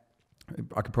met,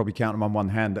 I could probably count them on one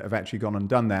hand, that have actually gone and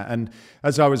done that. And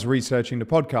as I was researching the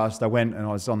podcast, I went and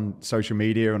I was on social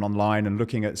media and online and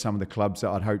looking at some of the clubs that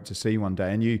I'd hoped to see one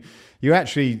day. And you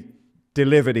actually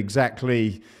delivered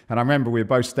exactly. And I remember we were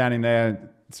both standing there,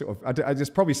 sort of, I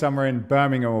just probably somewhere in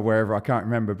Birmingham or wherever, I can't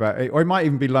remember, or it might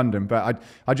even be London, but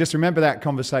I just remember that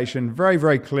conversation very,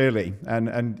 very clearly.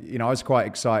 And you know, I was quite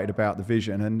excited about the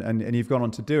vision, and you've gone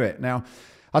on to do it. Now,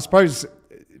 I suppose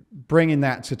bringing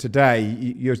that to today,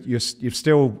 you're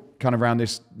still kind of around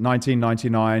this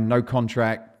 1999, no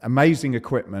contract, amazing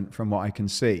equipment from what I can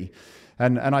see.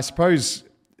 And I suppose,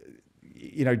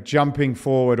 you know, jumping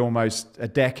forward almost a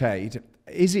decade,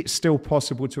 is it still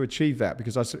possible to achieve that?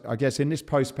 Because I guess in this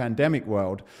post-pandemic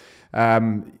world,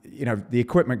 you know, the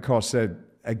equipment costs are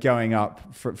going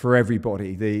up for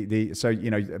everybody. So,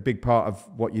 you know, a big part of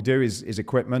what you do is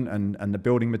equipment and the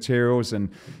building materials and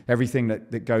everything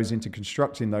that goes into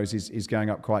constructing those is going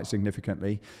up quite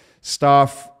significantly.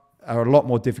 Staff are a lot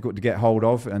more difficult to get hold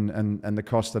of, and the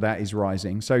cost of that is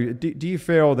rising. So do you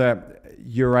feel that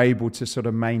you're able to sort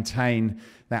of maintain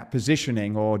that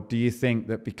positioning, or do you think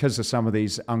that because of some of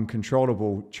these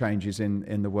uncontrollable changes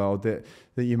in the world that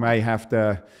you may have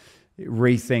to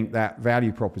rethink that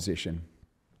value proposition?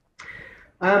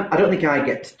 I don't think I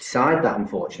get to decide that,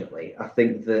 unfortunately. I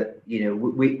think that, you know,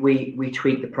 we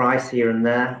tweak the price here and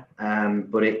there,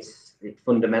 but it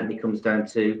fundamentally comes down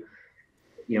to,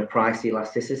 you know, price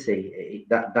elasticity.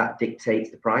 That dictates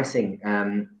the pricing.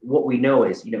 What we know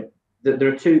is, you know,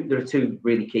 there are two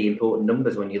really key important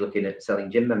numbers when you're looking at selling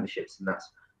gym memberships, and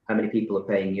that's how many people are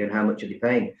paying you and how much are they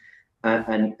paying.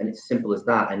 And it's as simple as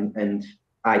that. And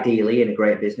ideally, in a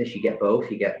great business, you get both.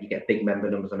 You get big member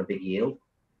numbers on a big yield.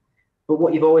 But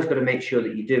what you've always got to make sure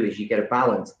that you do is you get a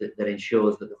balance that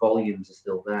ensures that the volumes are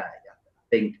still there. I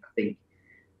think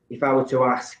if I were to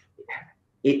ask,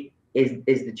 is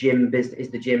the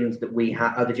gyms that we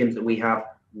have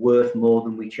worth more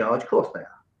than we charge? Of course they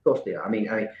are. Of course they are. I mean,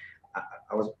 I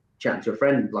was chatting to a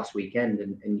friend last weekend,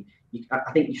 and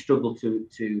I think you struggle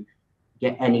to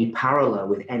get any parallel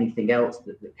with anything else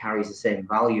that carries the same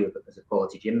value as a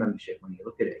quality gym membership. When you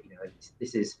look at it, you know,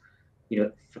 this is, you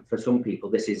know, for some people,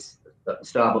 this is a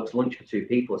Starbucks lunch for two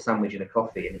people, a sandwich and a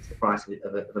coffee, and it's the price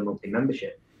of a monthly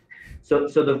membership. So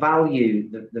the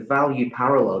value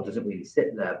parallel doesn't really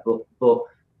sit there, but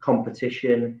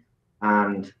competition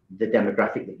and the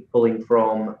demographic that you're pulling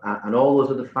from, and all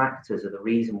those other factors are the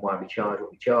reason why we charge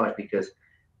what we charge, because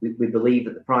we believe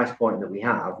that the price point that we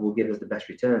have will give us the best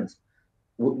returns.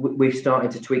 We've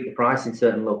started to tweak the price in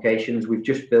certain locations. We've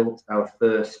just built our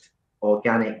first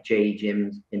organic JE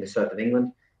gyms in the south of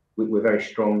England. We're very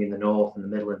strong in the north and the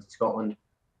Midlands of Scotland.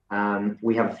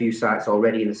 We have a few sites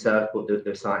already in the south, but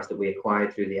they're sites that we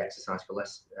acquired through the Exercise for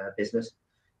Less business.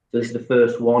 So this is the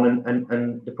first one,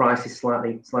 and the price is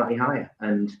slightly higher,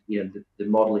 and you know the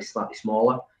model is slightly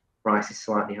smaller, price is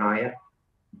slightly higher,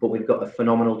 but we've got a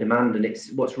phenomenal demand, and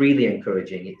it's what's really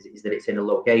encouraging is that it's in a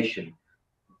location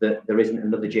that there isn't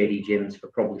another JD Gyms for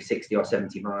probably 60 or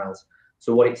 70 miles.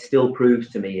 So what it still proves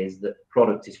to me is that the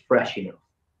product is fresh enough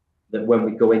that when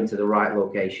we go into the right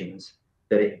locations,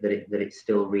 that it's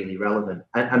still really relevant.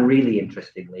 And really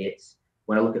interestingly, it's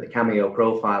when I look at the Cameo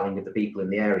profiling of the people in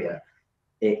the area,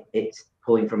 it's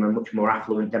pulling from a much more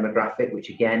affluent demographic, which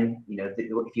again, you know,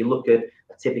 if you look at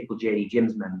a typical JD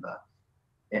Gyms member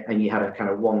and you had a kind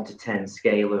of 1 to 10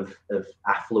 scale of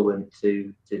affluent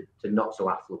to not so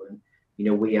affluent, you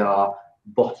know, we are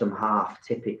bottom half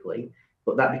typically.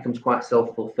 But that becomes quite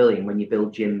self-fulfilling when you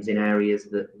build gyms in areas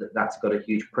that's got a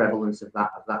huge prevalence of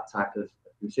that type of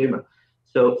consumer.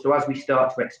 So as we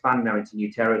start to expand now into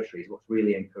new territories, what's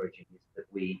really encouraging is that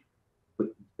the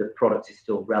product is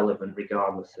still relevant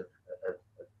regardless of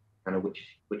kind of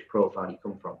which profile you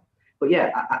come from. But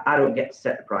yeah, I don't get to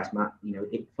set the price, Matt. You know,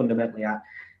 fundamentally,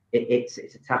 it's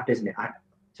a tap, isn't it? I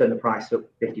turn the price up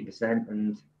 50%,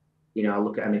 and you know, I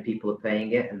look at how many people are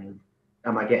paying it, and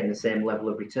am I getting the same level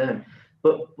of return?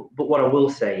 But what I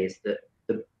will say is that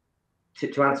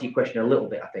to answer your question a little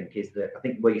bit, I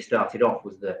think where you started off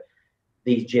was that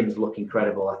these gyms look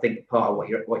incredible. I think part of what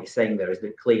you're saying there is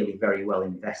they're clearly very well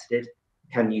invested.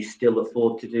 Can you still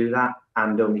afford to do that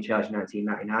and only charge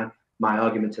 $19.99? My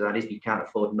argument to that is you can't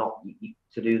afford not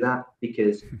to do that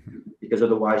because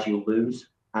otherwise you'll lose.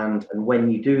 And when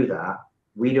you do that,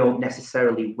 we don't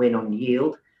necessarily win on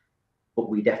yield, but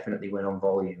we definitely win on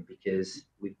volume, because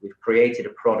we've created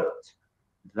a product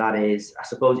that is, I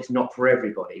suppose it's not for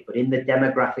everybody, but in the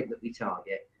demographic that we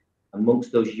target,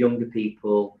 amongst those younger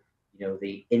people, you know,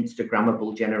 the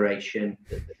Instagrammable generation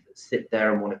that sit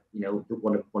there and want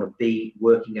to be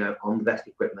working out on the best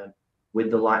equipment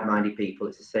with the like-minded people.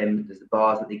 It's the same as the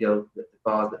bars that they go, the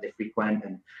bars that they frequent,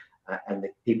 and the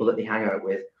people that they hang out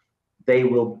with. They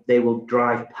will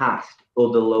drive past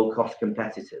other low-cost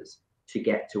competitors to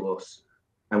get to us.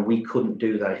 And we couldn't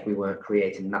do that if we weren't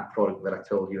creating that product that I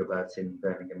told you about in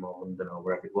Birmingham or London or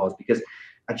wherever it was, because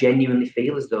I genuinely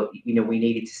feel as though, you know, we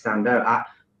needed to stand out.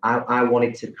 I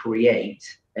wanted to create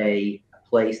a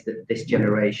place that this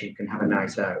generation can have a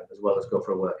night out as well as go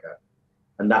for a workout.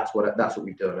 And that's what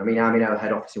we've done. I mean, I'm in our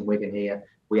head office in Wigan here.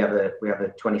 We have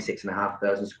a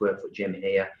 26,500 square foot gym in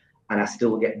here, and I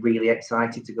still get really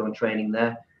excited to go and training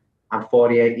there. I'm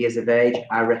 48 years of age.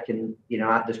 I reckon, you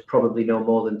know, there's probably no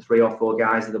more than 3 or 4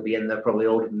 guys that'll be in there, probably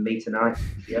older than me tonight.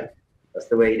 Yeah, that's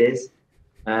the way it is.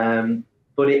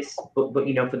 But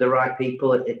you know, for the right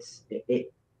people, it's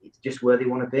just where they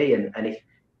want to be. And if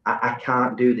I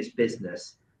can't do this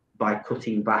business by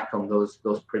cutting back on those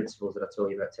principles that I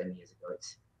told you about 10 years ago,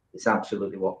 it's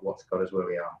absolutely what's got us where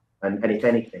we are. And if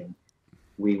anything,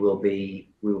 we will be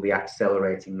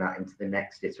accelerating that into the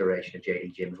next iteration of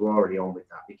JD Gyms. We're already on with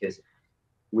that because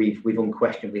we've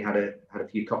unquestionably had a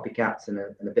few copycats and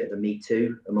a bit of a me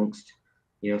too amongst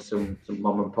some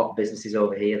mom and pop businesses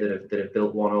over here that have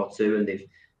built one or two, and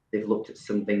they've looked at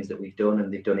some things that we've done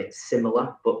and they've done it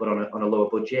similar but on a lower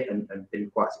budget and been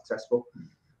quite successful.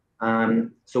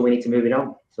 So we need to move it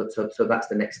on. So that's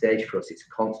the next stage for us. It's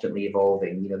constantly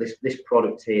evolving. This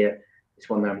product here, this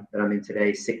one that I'm in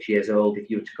today, is 6 years old. If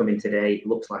you were to come in today, it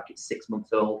looks like it's 6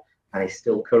 months old and it's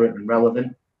still current and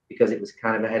relevant because it was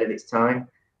kind of ahead of its time.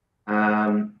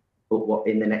 But what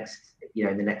in the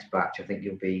next batch, I think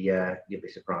you'll be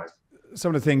surprised.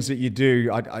 Some of the things that you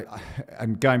do,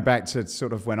 and going back to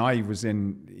sort of when I was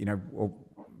in, or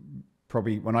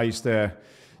probably when I used to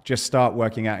just start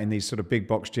working out in these sort of big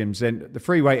box gyms, then the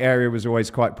free weight area was always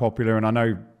quite popular. And I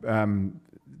know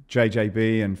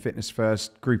JJB and Fitness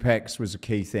First, Group X was a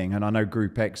key thing. And I know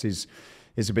Group X is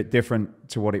a bit different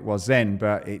to what it was then,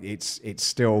 but it's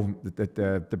still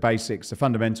the basics, the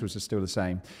fundamentals are still the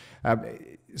same.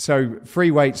 So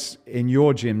free weights in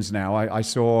your gyms now, I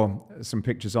saw some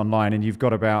pictures online, and you've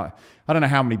got about, I don't know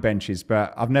how many benches,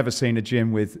 but I've never seen a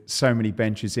gym with so many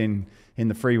benches in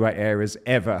the free weight areas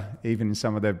ever, even in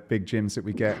some of the big gyms that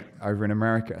we get over in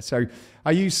America. So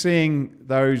are you seeing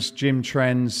those gym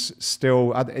trends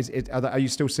still? Are you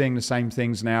still seeing the same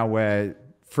things now where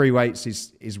free weights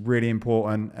is really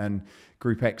important and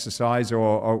group exercise,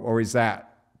 or is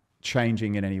that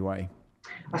changing in any way?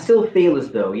 I still feel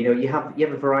as though you have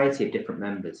a variety of different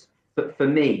members, but for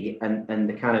me and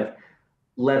the kind of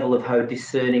level of how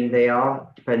discerning they are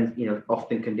depends.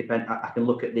 Often can depend. I can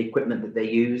look at the equipment that they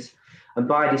use, and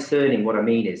by discerning, what I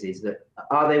mean is that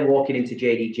are they walking into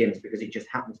JD Gyms because it just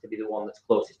happens to be the one that's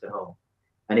closest to home,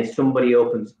 and if somebody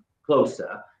opens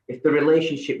closer, if the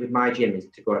relationship with my gym is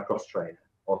to go on a cross trainer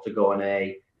or to go on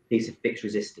a piece of fixed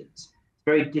resistance, it's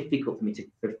very difficult for me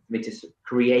to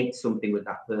create something with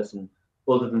that person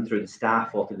other than through the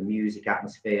staff or through the music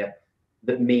atmosphere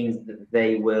that means that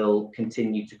they will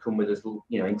continue to come with us,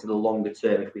 into the longer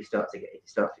term if it starts to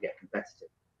get competitive.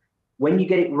 When you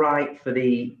get it right for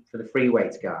the free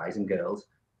weights guys and girls,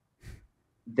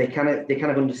 they kind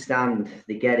of understand,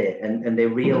 they get it, and they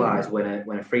realize when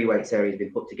a free weights area has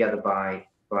been put together by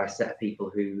a set of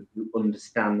people who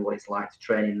understand what it's like to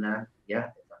train in there. Yeah,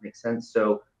 if that makes sense.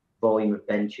 So volume of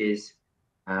benches,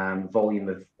 volume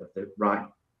of the right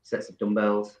sets of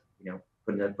dumbbells,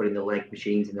 putting the leg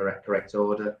machines in the correct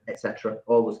order, etc.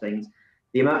 All those things.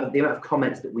 The amount of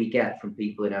comments that we get from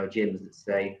people in our gyms that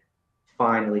say,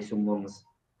 finally someone's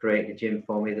created a gym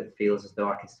for me that feels as though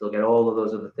I can still get all of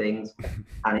those other things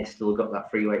and it's still got that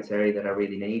free weights area that I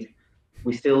really need.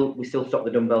 We still stop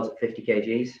the dumbbells at 50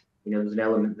 kgs. There's an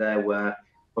element there where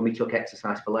when we took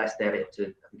exercise for less, they had it up to,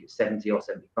 I think it's 70 or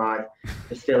 75.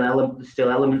 There's still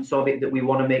elements of it that we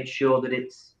want to make sure that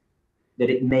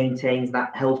it maintains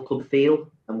that health club feel,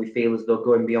 and we feel as though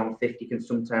going beyond 50 can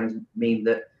sometimes mean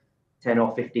that 10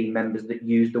 or 15 members that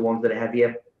use the ones that are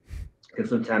heavier can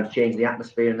sometimes change the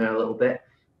atmosphere in there a little bit.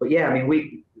 But yeah, I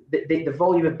mean, the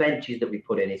volume of benches that we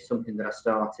put in is something that I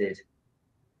started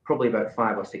probably about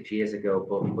 5 or 6 years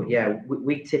ago. But yeah,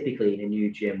 we typically in a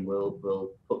new gym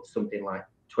will put something like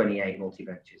 28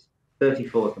 multi-benches.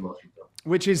 34 is the most we've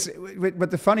done.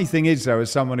 But the funny thing is, though,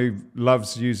 as someone who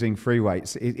loves using free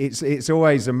weights, it's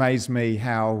always amazed me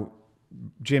how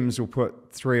gyms will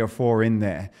put 3 or 4 in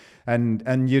there,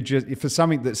 and you just, for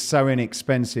something that's so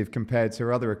inexpensive compared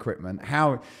to other equipment,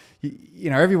 how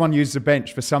everyone uses a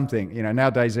bench for something.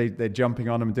 Nowadays they're jumping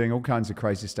on them and doing all kinds of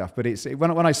crazy stuff. But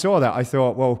when I saw that, I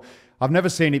thought, well, I've never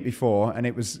seen it before, and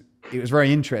it was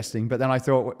very interesting. But then I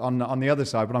thought on the other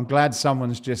side, but I'm glad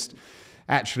someone's just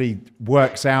actually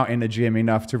works out in the gym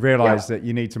enough to realize that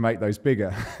you need to make those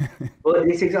bigger. Well,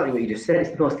 it's exactly what you just said. It's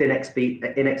the most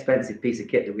inexpensive piece of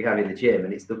kit that we have in the gym,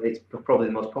 and it's probably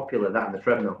the most popular, that and the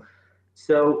treadmill.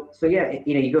 So yeah,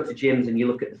 you go to gyms and you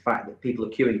look at the fact that people are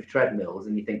queuing for treadmills,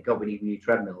 and you think, God, we need new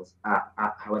treadmills at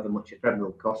however much a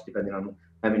treadmill costs, depending on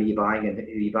how many you're buying and who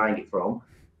you're buying it from.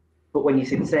 But when you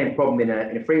see the same problem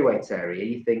in a free weights area,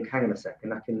 you think, hang on a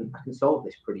second, I can solve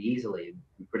this pretty easily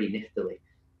and pretty niftily.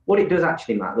 What it does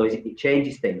actually, Matt, though, is it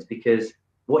changes things, because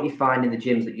what you find in the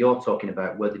gyms that you're talking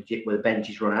about, where the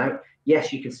benches run out,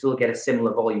 yes, you can still get a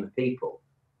similar volume of people,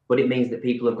 but it means that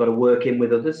people have got to work in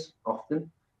with others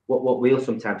often. What we'll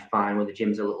sometimes find when the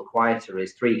gym's a little quieter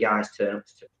is 3 guys turn up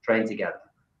to train together,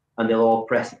 and they'll all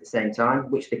press at the same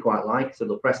time, which they quite like. So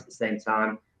they'll press at the same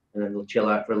time, and then they'll chill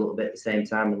out for a little bit at the same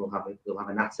time, and they'll have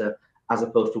a natter, as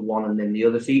opposed to one and then the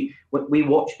other. So we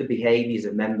watch the behaviours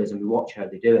of members, and we watch how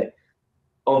they do it.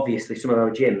 obviously some of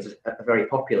our gyms are very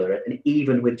popular, and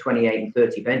even with 28 and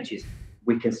 30 benches,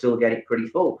 we can still get it pretty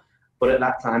full. But at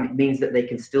that time, it means that they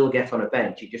can still get on a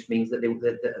bench. It just means that,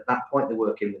 that at that point they're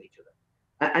working with each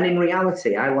other. And in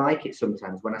reality, I like it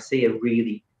sometimes when I see a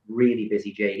really, really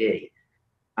busy JD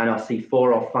and I'll see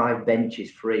 4 or 5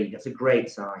 benches free. That's a great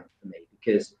sign for me,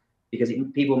 because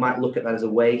people might look at that as a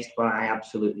waste, but I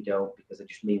absolutely don't, because it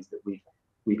just means that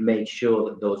we've made sure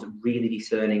that those really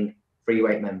discerning free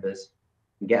weight members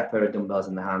can get a pair of dumbbells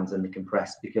in their hands and they can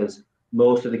press, because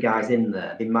most of the guys in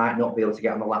there, they might not be able to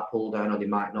get on the lat pull down, or they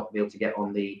might not be able to get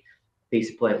on the piece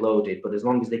of plate loaded, but as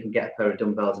long as they can get a pair of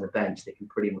dumbbells and a bench, they can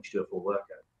pretty much do a full workout.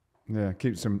 Yeah,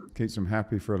 keeps them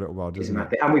happy for a little while, doesn't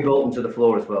it? And we bolt them to the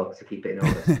floor as well to keep it in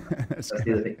order. That's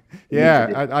the other thing.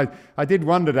 Yeah, I did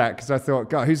wonder that, because I thought,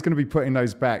 God, who's going to be putting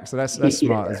those back? So that's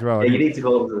smart as well. Yeah, you need to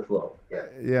bolt them to the floor.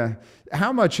 Yeah.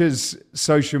 How much has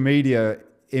social media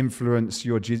influenced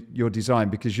your design?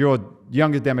 Because your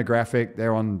younger demographic,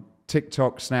 they're on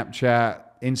TikTok, Snapchat,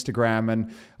 Instagram,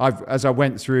 and as I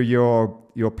went through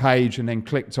your page and then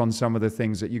clicked on some of the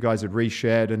things that you guys had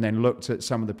reshared, and then looked at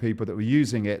some of the people that were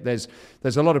using it, there's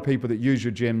a lot of people that use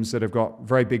your gyms that have got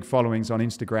very big followings on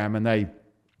Instagram, and they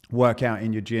work out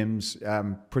in your gyms,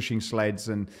 pushing sleds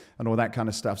and all that kind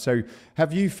of stuff. So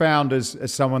have you found, as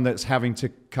someone that's having to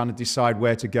kind of decide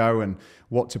where to go and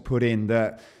what to put in,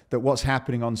 that what's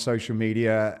happening on social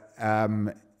media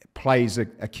plays a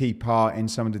key part in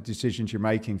some of the decisions you're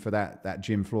making for that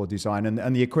gym floor design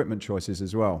and the equipment choices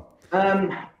as well?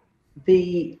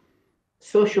 The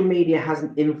social media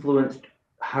hasn't influenced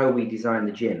how we design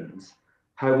the gyms.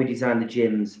 How we design the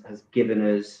gyms has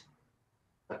given us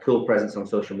a cool presence on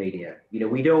social media. You know,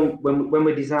 we don't, when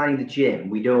we're designing the gym,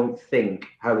 we don't think,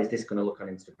 how is this going to look on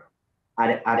Instagram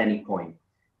at any point.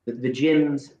 The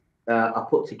gyms are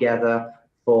put together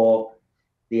for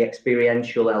the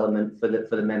experiential element for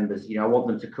the members. You know, I want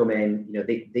them to come in, you know,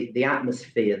 the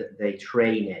atmosphere that they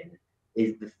train in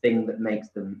is the thing that makes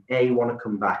them A, want to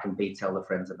come back, and B, tell their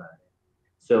friends about it.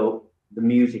 So the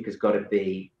music has got to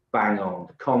be bang on,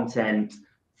 the content,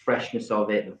 freshness of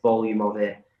it, the volume of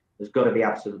it has got to be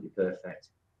absolutely perfect.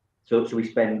 So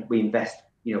we invest,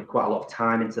 you know, quite a lot of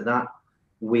time into that.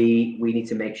 We need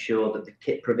to make sure that the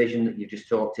kit provision that you've just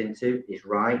talked into is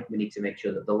right. We need to make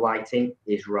sure that the lighting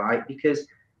is right, because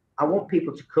I want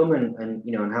people to come and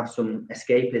you know, and have some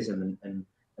escapism and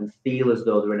feel as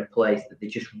though they're in a place that they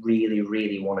just really,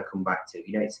 really want to come back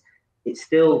to. You know, it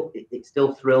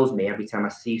still thrills me every time I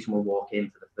see someone walk in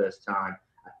for the first time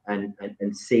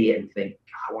and see it and think,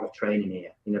 I want to train in here.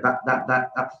 You know,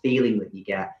 that feeling that you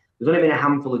get. There's only been a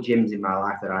handful of gyms in my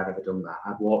life that I've ever done that.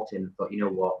 I've walked in and thought, you know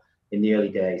what, in the early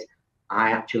days,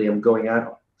 I actually am going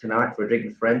out tonight for a drink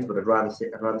with friends, but I'd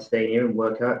rather stay in here and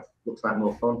work out. Looks like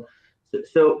more fun.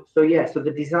 So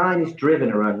the design is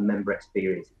driven around the member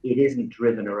experience. It isn't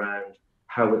driven around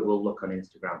how it will look on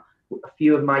Instagram. A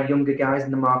few of my younger guys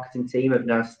in the marketing team have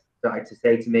now started to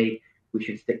say to me, we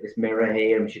should stick this mirror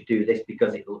here and we should do this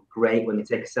because it looks great when they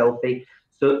take a selfie.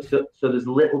 So there's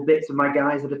little bits of my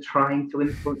guys that are trying to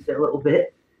influence it a little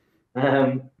bit.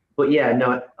 But yeah,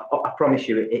 no, I promise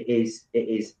you, it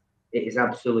is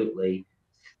absolutely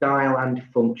style and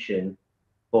function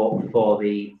for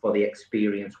the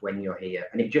experience when you're here.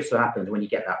 And it just so happens when you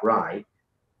get that right,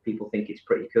 people think it's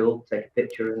pretty cool. Take a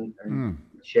picture and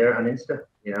share it on Insta.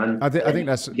 You know, and I think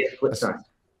that's flip side.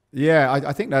 Yeah,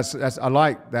 I think that's I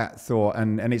like that thought,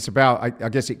 and it's about, I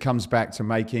guess it comes back to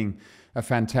making a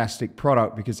fantastic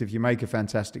product, because if you make a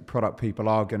fantastic product, people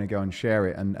are going to go and share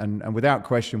it. And without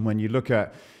question, when you look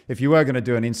at, if you were going to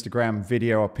do an Instagram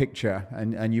video or picture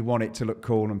and you want it to look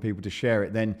cool and people to share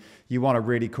it, then you want a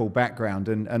really cool background.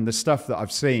 And the stuff that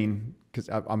I've seen, because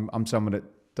I'm someone that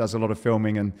does a lot of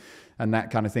filming and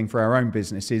that kind of thing for our own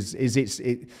business, is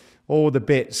all the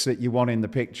bits that you want in the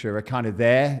picture are kind of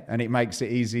there, and it makes it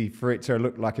easy for it to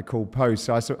look like a cool post.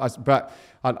 But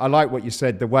I like what you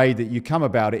said. The way that you come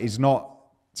about it is not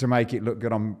to make it look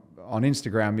good on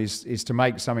Instagram, is to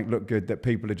make something look good that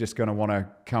people are just going to want to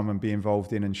come and be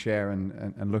involved in and share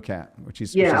and look at, which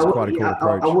is quite a cool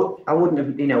approach. I wouldn't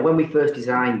have, you know, when we first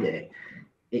designed it,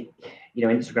 you know,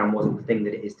 Instagram wasn't the thing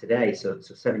that it is today. So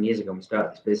 7 years ago when we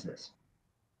started this business,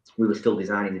 we were still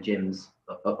designing the gyms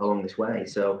along this way.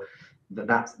 So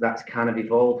that's kind of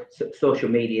evolved. So social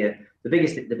media, the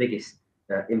biggest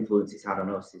influence it's had on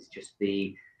us is just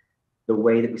the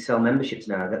way that we sell memberships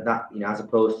now. That you know, as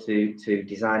opposed to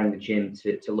designing the gym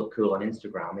to look cool on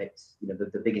Instagram, it's, you know,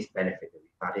 the biggest benefit that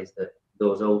we've had is that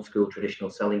those old school traditional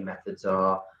selling methods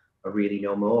are really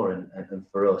no more. And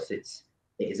for us, it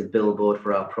is a billboard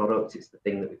for our product. It's the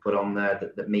thing that we put on there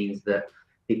that means that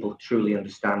people truly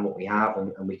understand what we have,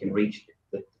 and we can reach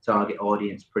the target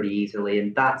audience pretty easily.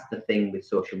 And that's the thing with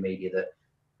social media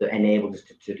that enables us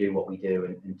to do what we do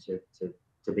and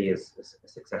to be as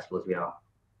successful as we are.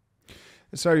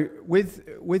 So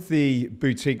with the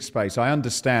boutique space, I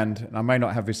understand, and I may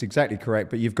not have this exactly correct,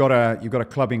 but you've got a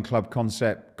clubbing club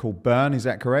concept called Burn. Is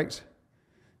that correct?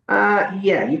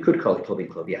 Yeah, you could call it clubbing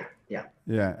club. Yeah.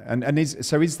 Yeah, and is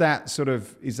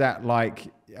that like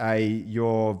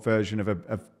your version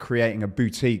of creating a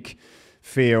boutique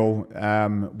feel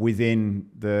within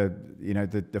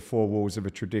the four walls of a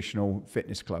traditional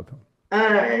fitness club?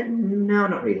 No,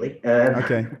 not really.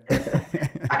 Okay.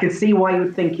 I can see why you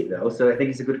would think it though, so I think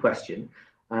it's a good question.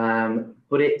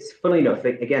 But it's funny enough.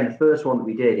 Again, the first one that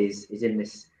we did is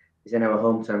in our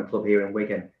hometown club here in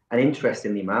Wigan. And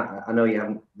interestingly, Matt, I know you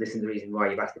haven't listened to the reason why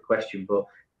you've asked the question, but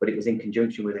it was in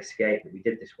conjunction with Escape that we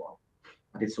did this one.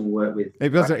 I did some work with.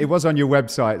 It was on your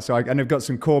website, and I've got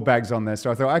some core bags on there.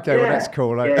 So I thought, okay, well that's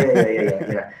cool.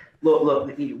 Yeah.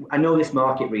 Look, I know this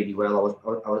market really well.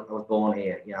 I was born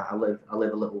here. Yeah, I live a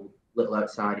little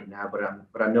outside it now,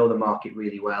 but I know the market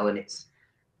really well, and it's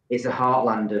a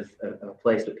heartland of a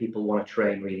place that people want to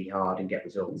train really hard and get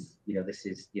results. This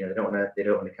is they don't want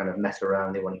to kind of mess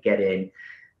around. They want to get in.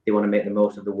 They want to make the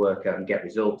most of the workout and get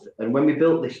results. And when we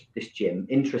built this gym,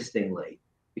 interestingly,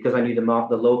 because I knew the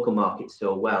local market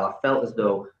so well, I felt as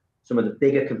though some of the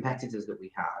bigger competitors that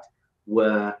we had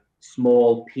were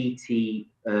small PT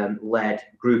led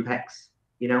Group X,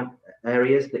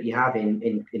 areas that you have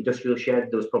in industrial shed.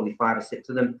 There was probably 5 or 6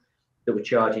 of them that were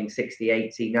charging 60,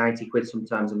 80, 90 quid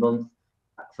sometimes a month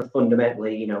for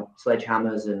fundamentally,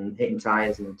 sledgehammers and hitting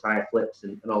tires and tire flips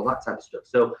and all that type of stuff.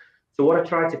 So what I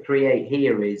tried to create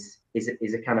here is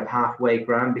a kind of halfway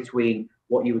ground between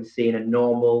what you would see in a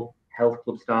normal health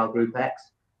club style Group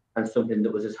X and something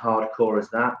that was as hardcore as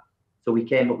that. So we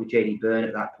came up with JD Burn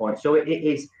at that point. So it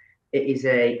is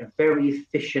a very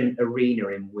efficient arena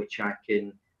in which I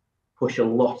can push a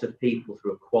lot of people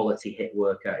through a quality HIIT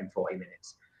workout in 40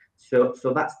 minutes. So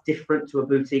that's different to a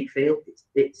boutique feel.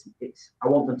 It's I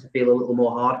want them to feel a little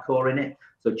more hardcore in it.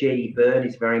 So JD Burn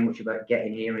is very much about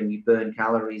getting here and you burn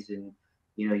calories and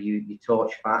you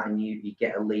torch fat and you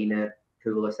get a leaner,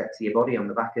 cooler, sexier body on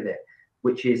the back of it.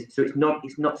 Which is so it's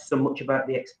not so much about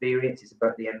the experience, it's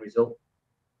about the end result.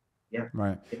 Yeah,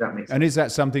 right. If that makes sense. And is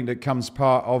that something that comes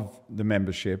part of the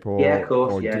membership? Yeah, of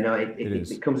course.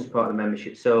 It comes as part of the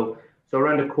membership. So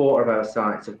around a quarter of our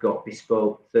sites have got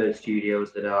bespoke third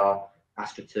studios that are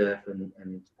AstroTurf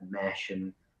and Mesh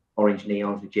and Orange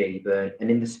Neons with JD Burn. And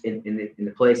in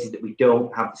the places that we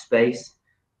don't have the space,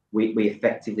 we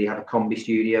effectively have a combi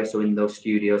studio. So in those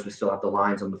studios, we still have the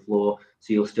lines on the floor.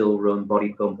 So you'll still run body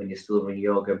pump and you'll still run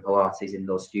yoga and Pilates in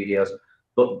those studios.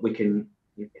 But we can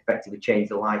effectively change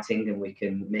the lighting and we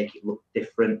can make it look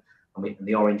different. And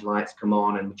the orange lights come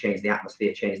on and we change the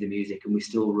atmosphere, change the music, and we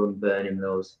still run Burn in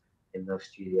those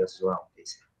studios as well.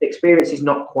 The experience is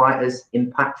not quite as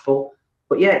impactful,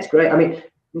 but yeah, it's great. I mean,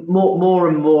 more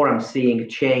and more I'm seeing a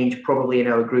change probably in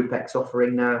our Group X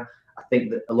offering now. I think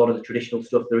that a lot of the traditional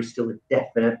stuff, there is still a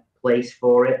definite place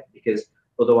for it because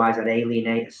otherwise I'd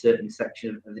alienate a certain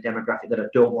section of the demographic that I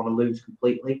don't want to lose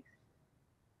completely.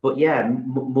 But yeah,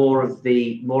 more of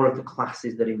the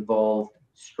classes that involve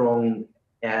strong,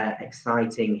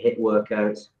 exciting HIIT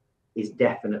workouts is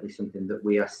definitely something that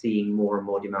we are seeing more and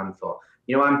more demand for.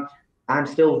 I'm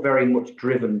still very much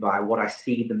driven by what I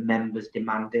see the members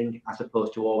demanding, as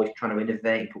opposed to always trying to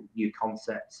innovate and put new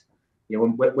concepts.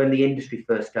 When the industry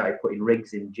first started putting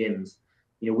rigs in gyms,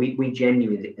 we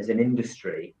genuinely, as an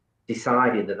industry,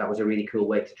 decided that was a really cool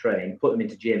way to train, put them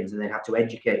into gyms, and then had to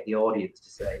educate the audience to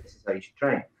say this is how you should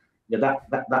train.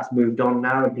 That's moved on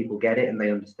now, and people get it and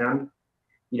they understand.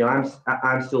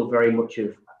 I'm still very much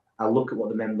I look at what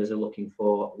the members are looking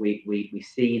for. We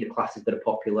see the classes that are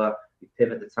popular. We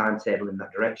pivot the timetable in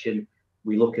that direction.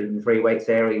 We look at the free weights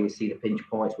area. We see the pinch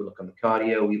points. We look on the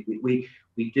cardio.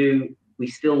 We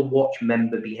still watch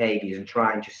member behaviors and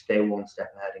try and just stay one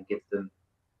step ahead and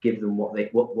give them what they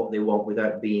want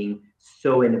without being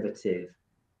so innovative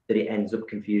that it ends up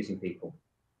confusing people.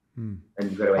 And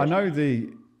I know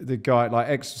the guy like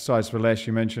Exercise for Less,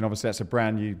 you mentioned, obviously that's a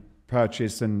brand you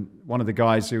purchased, and one of the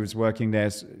guys who was working there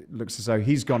looks as though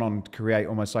he's gone on to create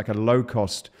almost like a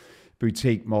low-cost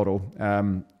boutique model,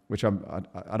 which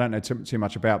I don't know too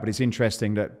much about, but it's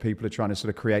interesting that people are trying to sort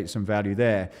of create some value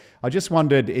there. I just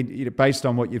wondered, based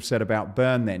on what you've said about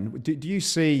Burn then, do you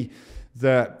see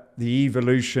the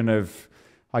evolution of,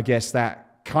 I guess,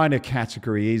 that kind of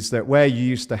category is that where you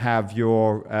used to have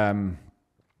your,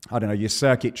 your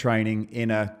circuit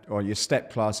training or your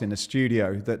step class in a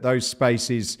studio, that those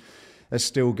spaces are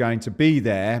still going to be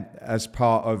there as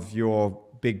part of your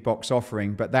big box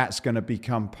offering, but that's going to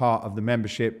become part of the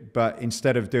membership. But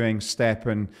instead of doing step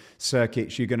and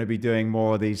circuits, you're going to be doing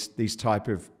more of these type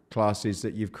of classes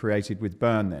that you've created with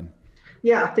Burn then.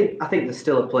 Yeah, I think there's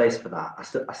still a place for that.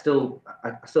 I still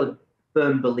a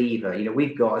firm believer. You know,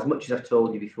 we've got, as much as I've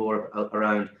told you before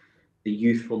around the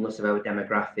youthfulness of our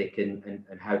demographic and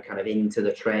how kind of into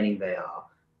the training they are.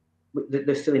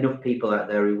 There's still enough people out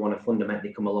there who want to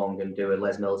fundamentally come along and do a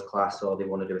Les Mills class, or they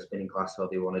want to do a spinning class, or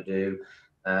they want to do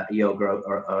yoga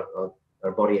or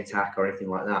body attack or anything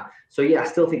like that. So yeah, I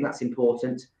still think that's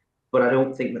important, but I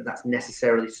don't think that that's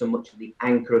necessarily so much the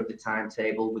anchor of the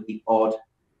timetable, with the odd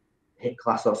hit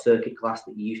class or circuit class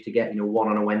that you used to get, you know, one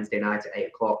on a Wednesday night at 8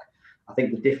 o'clock. I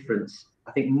think the difference,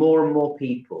 I think more and more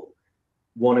people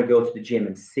want to go to the gym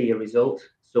and see a result.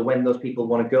 So when those people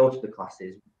want to go to the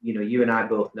classes, you know, you and I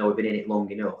both know we've been in it long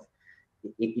enough.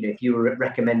 You know, if you were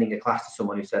recommending a class to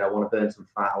someone who said, I want to burn some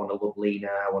fat, I want to look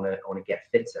leaner, I want to get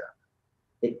fitter,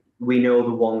 we know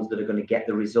the ones that are going to get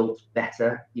the results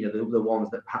better. You know, the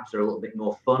ones that perhaps are a little bit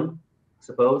more fun, I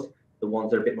suppose, the ones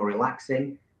that are a bit more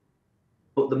relaxing.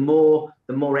 But the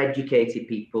more educated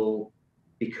people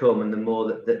become, and the more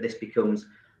that this becomes,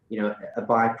 you know, a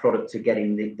byproduct to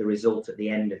getting the result at the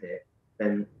end of it,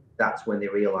 then that's when they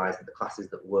realize that the classes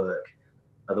that work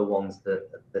are the ones that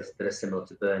are similar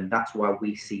to Burn. That's why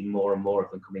we see more and more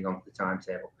of them coming onto the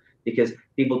timetable, because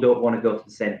people don't want to go to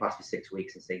the same class for 6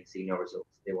 weeks and see no results.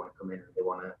 They want to come in and they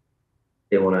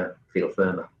want to feel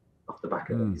firmer off the back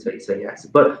of it. So yes,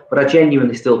 but I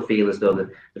genuinely still feel as though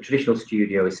the traditional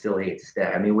studio is still here to stay.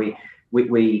 I mean,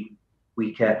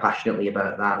 we care passionately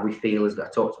about that. We feel, as I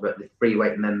talked about, the free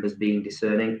weight members being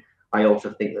discerning. I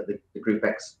also think that the Group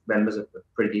X members are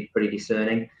pretty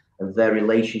discerning, and their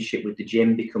relationship with the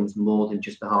gym becomes more than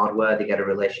just the hardware. They get a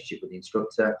relationship with the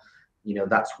instructor. You know,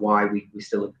 that's why we're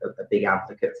still a big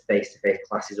advocate of face-to-face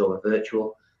classes over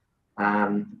virtual,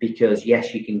 because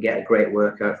yes, you can get a great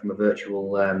workout from a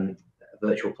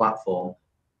virtual platform,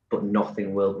 but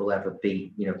nothing will ever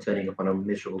be, you know, turning up on a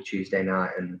miserable Tuesday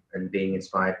night and being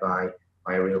inspired by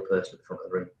a real person at the front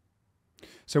of the room.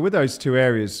 So with those two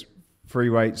areas, free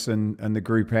weights and the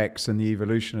Group X and the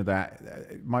evolution of that,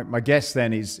 my guess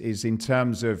then is in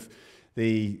terms of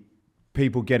the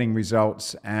people getting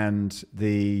results and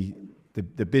the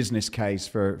business case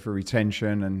for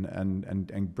retention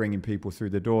and bringing people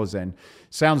through the doors, then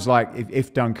sounds like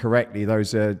if done correctly,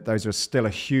 those are still a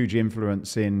huge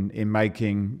influence in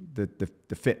making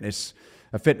the fitness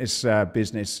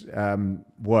business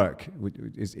work.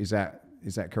 Is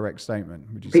that a correct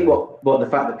statement? Would you say? What the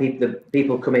fact that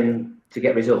people come in to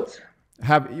get results?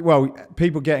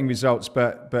 People getting results,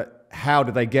 but how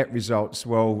do they get results?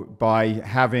 Well, by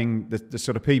having the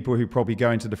sort of people who probably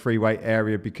go into the free weight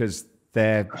area because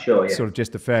they're sort of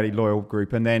just a fairly loyal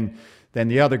group, and then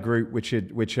the other group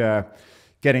which are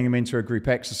getting them into a group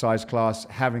exercise class,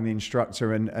 having the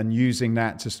instructor and using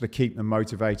that to sort of keep them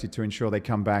motivated to ensure they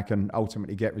come back and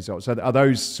ultimately get results. So are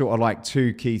those sort of like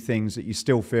two key things that you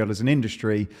still feel as an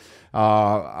industry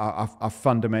are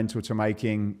fundamental to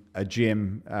making a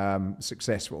gym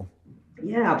successful?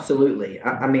 Yeah, absolutely.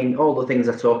 I mean, all the things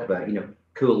I talk about, you know,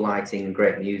 cool lighting and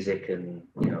great music and,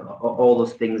 you know, all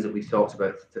those things that we've talked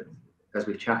about as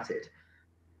we've chatted,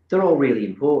 they're all really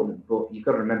important, but you've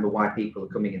got to remember why people are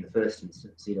coming in the first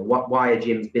instance. You know, why are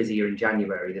gyms busier in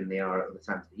January than they are at other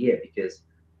times of the year? Because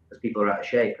people are out of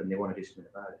shape and they want to do something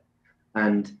about it.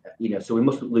 And, you know, so we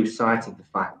mustn't lose sight of the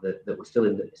fact that we're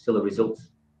still a results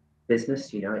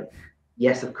business. You know,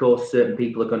 yes, of course, certain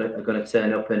people are going to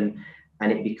turn up and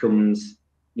it becomes,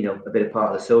 you know, a bit of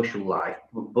part of the social life.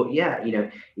 But yeah, you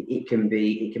know, it can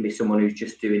be someone who's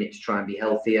just doing it to try and be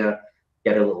healthier,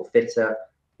 get a little fitter.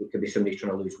 It could be somebody who's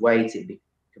trying to lose weight. It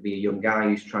could be a young guy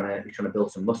who's trying to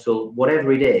build some muscle.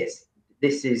 Whatever it is,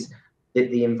 this is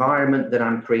the environment that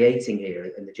I'm creating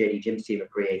here, and the JD Gyms team are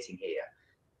creating here,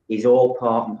 is all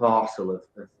part and parcel of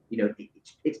you know,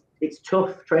 it's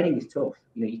tough. Training is tough.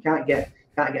 You know, you can't get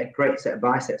a great set of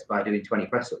biceps by doing 20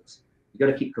 press ups. You've got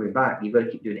to keep coming back. You've got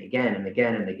to keep doing it again and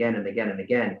again and again and again and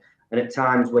again. And at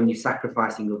times when you're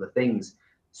sacrificing other things.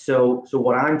 So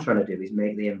what I'm trying to do is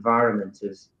make the environment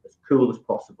as cool as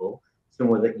possible,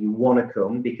 somewhere that you want to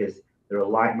come because there are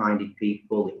like-minded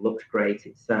people. It looks great.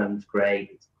 It sounds great.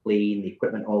 It's clean. The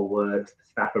equipment all works. The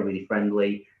staff are really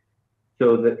friendly,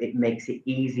 so that it makes it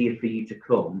easier for you to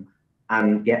come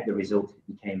and get the results that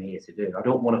you came here to do. I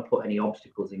don't want to put any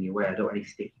obstacles in your way. I don't want any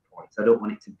sticky points. I don't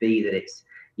want it to be that it's,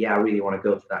 yeah, I really want to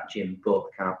go to that gym, but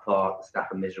I can't park. The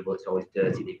staff are miserable. It's always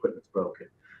dirty. The equipment's broken.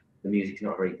 The music's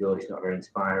not very good. It's not very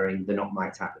inspiring. They're not my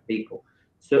type of people.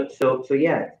 So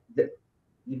yeah,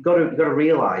 you've got to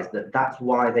realize that that's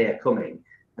why they are coming.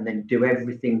 and then do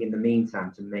everything in the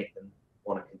meantime to make them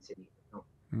want to continue.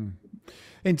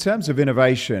 In terms of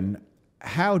innovation,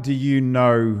 how do you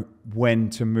know when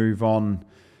to move on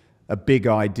a big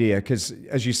idea? Because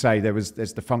as you say, there's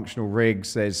the functional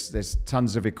rigs, there's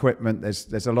tons of equipment,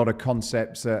 there's a lot of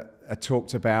concepts that are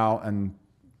talked about and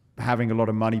having a lot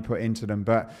of money put into them,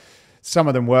 but some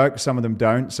of them work, some of them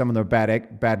don't, some of them are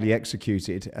badly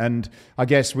executed. And I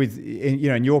guess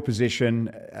in your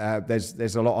position,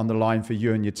 there's a lot on the line for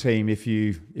you and your team if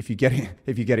you get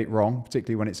it wrong,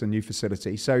 particularly when it's a new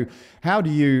facility. So how do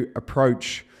you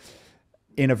approach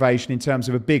innovation in terms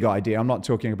of a big idea? I'm not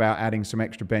talking about adding some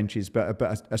extra benches, but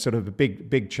a sort of a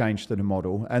big change to the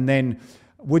model. And then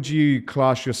would you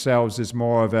class yourselves as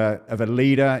more of a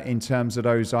leader in terms of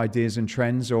those ideas and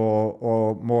trends,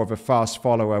 or more of a fast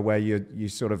follower where you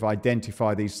sort of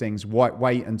identify these things,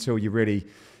 wait until you really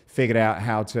figured out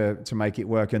how to make it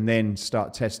work, and then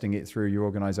start testing it through your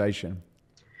organization?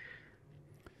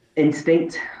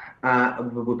 Instinct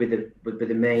would be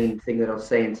the main thing that I'll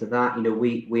say into that.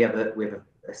 We have a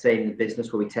saying in the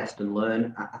business where we test and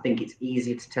learn. I think it's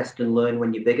easier to test and learn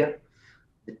when you're bigger.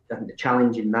 The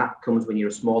challenge in that comes when you're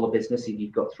a smaller business. If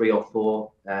you've got 3 or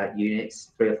 4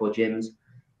 units, 3 or 4 gyms,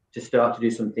 to start to do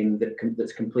something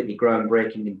that's completely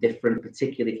groundbreaking and different,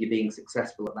 particularly if you're being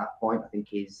successful at that point, I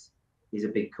think is a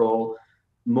big call.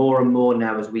 More and more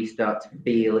now, as we start to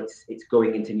feel it's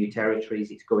going into new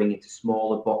territories, it's going into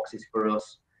smaller boxes for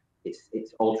us.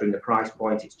 It's altering the price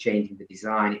point, it's changing the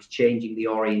design, it's changing the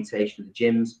orientation of the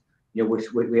gyms.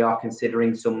 We are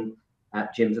considering some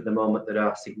gyms at the moment that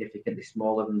are significantly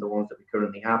smaller than the ones that we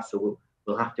currently have, so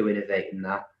we'll have to innovate in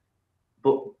that.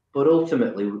 But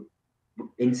ultimately,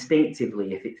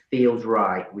 instinctively, if it feels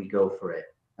right, we go for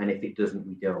it, and if it doesn't,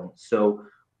 we don't. So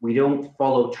we don't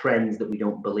follow trends that we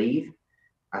don't believe.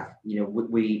 I'm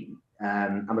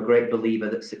a great believer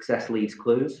that success leaves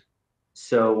clues.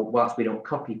 So whilst we don't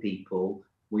copy people,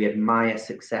 we admire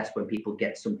success when people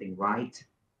get something right.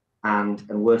 And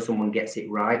where someone gets it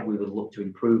right, we would look to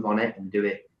improve on it and do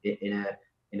it in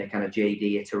a kind of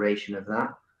JD iteration of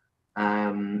that.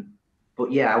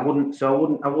 But yeah, I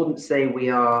wouldn't say we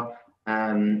are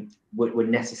we're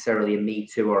necessarily a me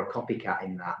too or a copycat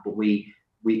in that. But we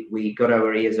got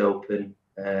our ears open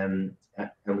and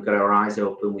we got our eyes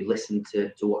open. We listen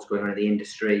to what's going on in the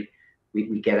industry.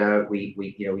 We get out. We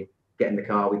get in the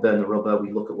car. We burn the rubber.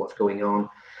 We look at what's going on.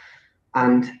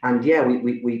 And yeah,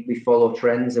 we follow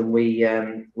trends, and we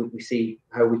see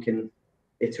how we can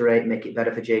iterate, make it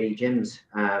better for JD gyms.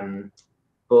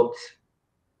 But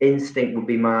instinct would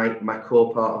be my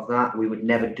core part of that. We would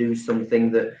never do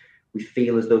something that we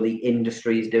feel as though the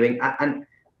industry is doing. And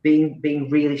being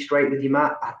really straight with you,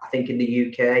 Matt, I think in the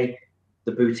UK,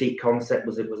 the boutique concept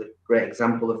was a great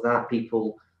example of that.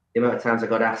 The amount of times I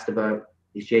got asked about,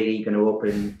 is JD going to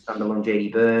open standalone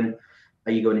JD Burn?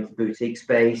 Are you going into boutique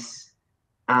space?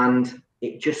 And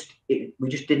we just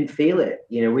didn't feel it.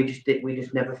 We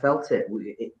just never felt it.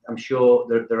 I'm sure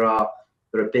there are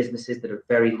businesses that are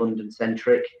very London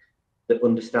centric that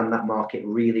understand that market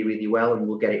really, really well and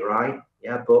will get it right.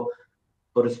 Yeah,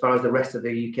 but as far as the rest of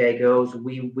the UK goes,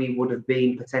 we would have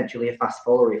been potentially a fast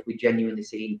follower if we genuinely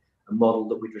seen a model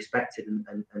that we'd respected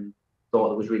and thought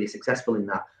that was really successful in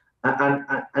that.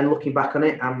 And looking back on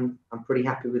it, I'm pretty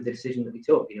happy with the decision that we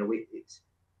took.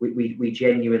 We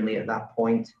genuinely at that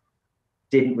point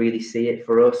didn't really see it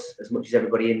for us as much as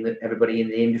everybody in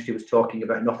the industry was talking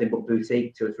about nothing but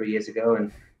boutique 2 or 3 years ago,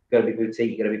 and you got to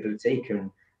be boutique,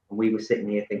 and we were sitting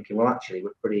here thinking, well, actually,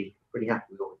 we're pretty happy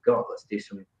with what we've got. Let's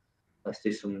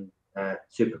do some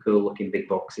super cool looking big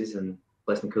boxes and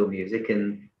play some cool music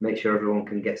and make sure everyone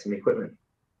can get some equipment.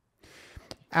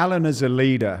 Alun, as a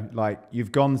leader, like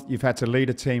you've had to lead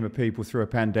a team of people through a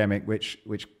pandemic, which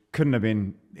couldn't have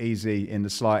been easy in the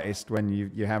slightest, when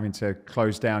you're having to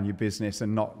close down your business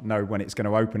and not know when it's going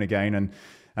to open again, and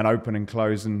open and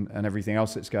close and everything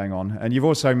else that's going on. And you've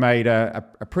also made a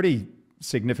pretty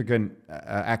significant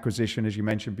acquisition, as you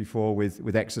mentioned before,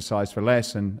 with Exercise for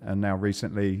Less, and now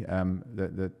recently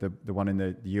the one in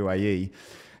the UAE.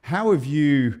 How have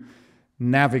you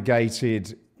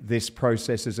navigated this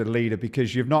process as a leader?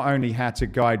 Because you've not only had to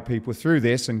guide people through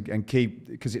this and keep,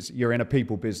 because you're in a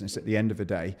people business at the end of the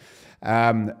day,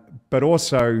 but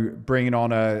also bringing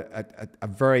on a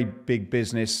very big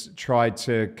business, tried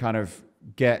to kind of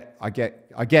get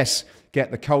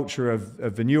the culture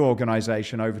of the new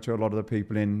organization over to a lot of the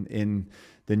people in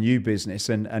the new business,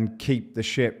 and keep the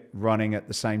ship running at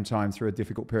the same time through a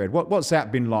difficult period. What's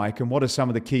that been like, and what are some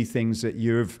of the key things that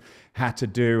you've had to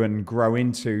do and grow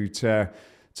into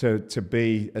to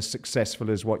be as successful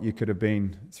as what you could have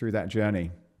been through that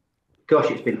journey?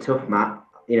 Gosh, it's been tough, Matt.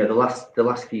 the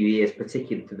last few years,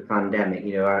 particularly through the pandemic,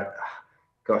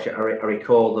 I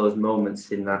recall those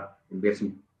moments in that we had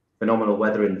some phenomenal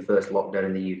weather in the first lockdown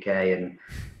in the UK, and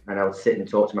I would sit and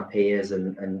talk to my peers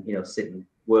and sitting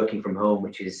working from home,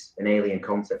 which is an alien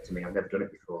concept to me. I've never done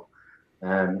it before.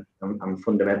 I'm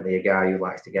fundamentally a guy who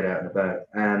likes to get out and about.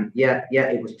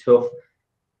 It was tough.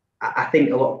 I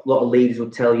think a lot of leaders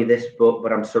will tell you this,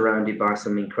 but I'm surrounded by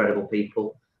some incredible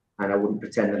people, and I wouldn't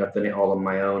pretend that I've done it all on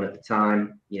my own. At the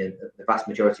time, the vast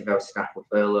majority of our staff were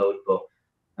furloughed, but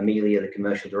Amelia, the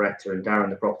commercial director, and Darren,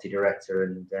 the property director,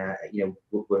 and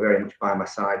were very much by my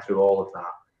side through all of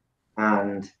that.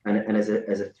 And as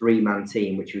a 3-man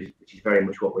team, which is very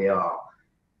much what we are,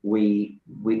 we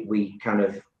kind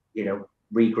of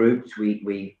regrouped.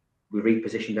 We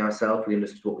repositioned ourselves. We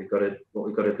understood what we've got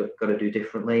to do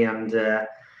differently, and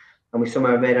we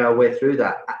somehow made our way through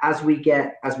that. As we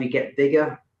get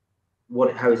bigger,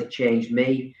 how has it changed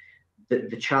me?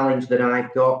 The challenge that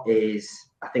I've got is,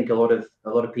 I think a lot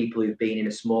of people who've been in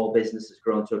a small business has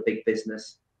grown to a big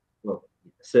business. Well,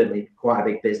 certainly quite a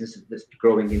big business that's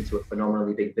growing into a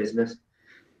phenomenally big business.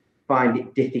 Find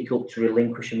it difficult to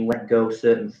relinquish and let go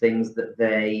certain things that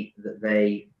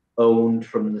they owned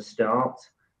from the start.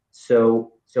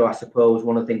 So I suppose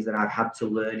one of the things that I've had to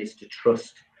learn is to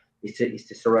trust, is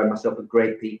to surround myself with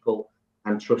great people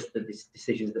and trust the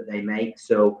decisions that they make.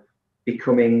 So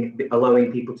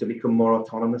allowing people to become more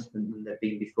autonomous than they've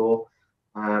been before.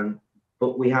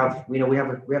 But we have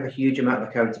a huge amount of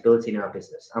accountability in our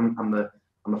business.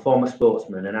 I'm a former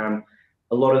sportsman, and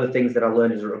a lot of the things that I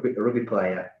learned as a rugby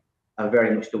player are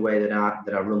very much the way that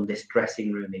I run this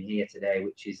dressing room in here today,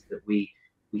 which is that we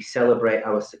celebrate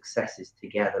our successes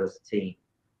together as a team.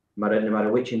 No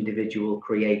matter which individual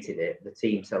created it, the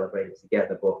team celebrated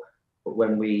together. But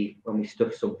when we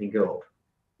stuff something up,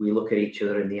 we look at each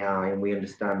other in the eye and we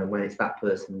understand. And when it's that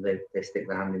person, they stick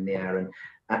their hand in the air.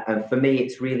 And for me,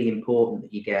 it's really important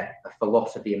that you get a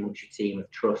philosophy amongst your team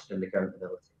of trust and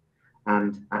accountability.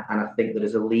 And I think that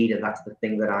as a leader, that's the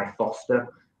thing that I foster,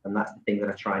 and that's the thing that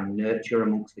I try and nurture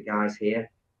amongst the guys here.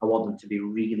 I want them to be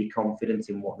really confident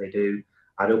in what they do.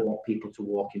 I don't want people to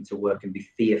walk into work and be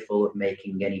fearful of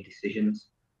making any decisions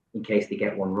in case they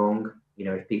get one wrong.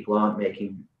 If people aren't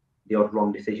making the odd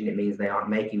wrong decision, it means they aren't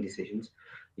making decisions.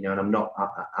 And I'm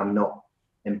not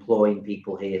employing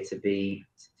people here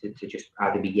to just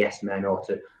either be yes men or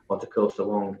to coast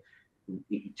along.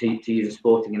 To use a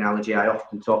sporting analogy, I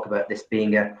often talk about this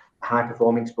being a high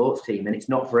performing sports team, and it's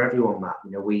not for everyone, Matt.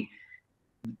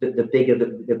 The bigger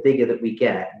that we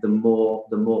get, the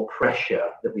more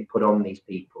pressure that we put on these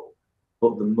people,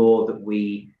 but the more that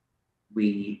we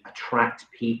attract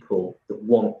people that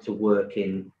want to work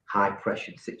in high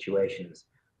pressured situations.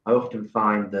 I often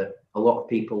find that a lot of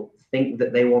people think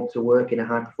that they want to work in a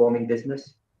high performing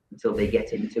business until they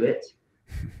get into it,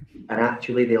 and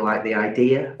actually they like the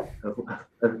idea of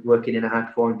working in a high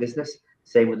performing business.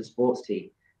 Same with the sports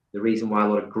team. The reason why a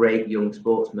lot of great young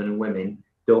sportsmen and women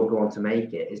don't go on to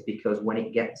make it is because when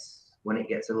it gets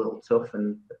a little tough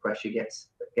and the pressure gets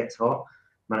hot,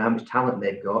 no matter how much talent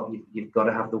they've got, you've got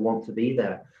to have the want to be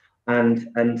there.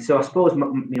 And so I suppose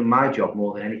my job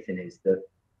more than anything is that,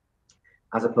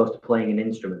 as opposed to playing an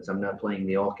instrument, I'm now playing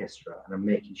the orchestra, and I'm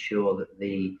making sure that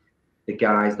the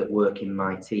guys that work in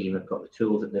my team have got the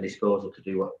tools at their disposal to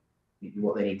do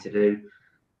what they need to do.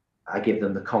 I give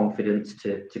them the confidence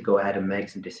to go ahead and make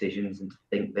some decisions and to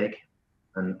think big.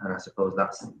 And I suppose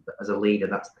that's, as a leader,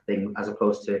 that's the thing, as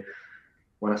opposed to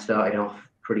when I started off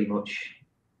pretty much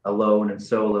alone and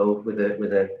solo with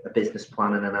a business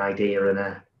plan and an idea and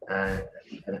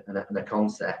a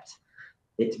concept.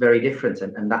 It's very different,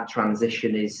 and that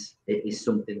transition is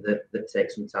something that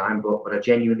takes some time. But I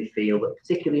genuinely feel that,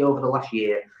 particularly over the last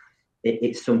year,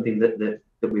 it's something that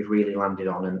we've really landed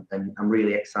on, and I'm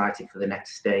really excited for the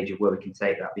next stage of where we can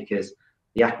take that, because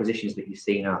the acquisitions that you've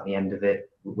seen at the end of it,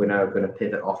 we're now going to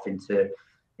pivot off into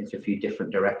a few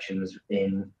different directions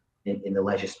in the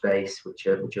leisure space, which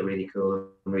are really cool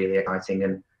and really exciting,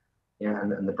 and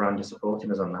the brand is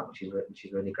supporting us on that, which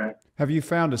is really great. Have you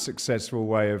found a successful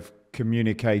way of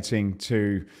communicating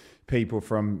to people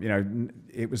from,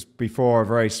 it was before a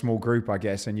very small group, I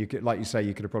guess, and you could, like you say,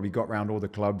 you could have probably got around all the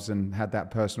clubs and had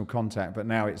that personal contact, but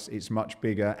now it's much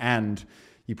bigger, and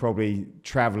you probably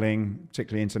traveling,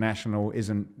 particularly international,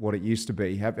 isn't what it used to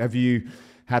be. Have you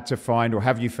had to find, or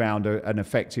have you found an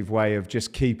effective way of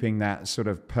just keeping that sort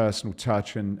of personal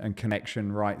touch and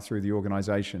connection right through the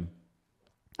organization?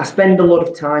 I spend a lot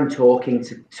of time talking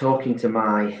to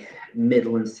my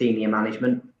middle and senior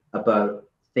management about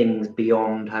things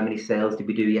beyond how many sales did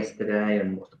we do yesterday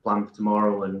and what's the plan for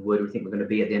tomorrow and where do we think we're going to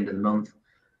be at the end of the month.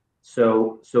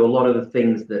 So a lot of the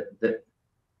things that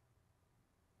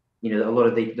a lot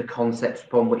of the concepts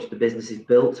upon which the business is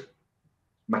built,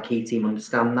 my key team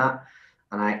understand that,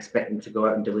 and I expect them to go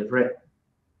out and deliver it.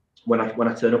 When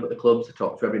I turn up at the clubs, I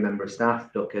talk to every member of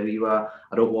staff, don't care who you are.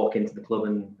 I don't walk into the club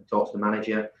and talk to the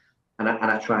manager, and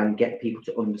I try and get people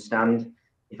to understand.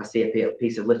 If I see a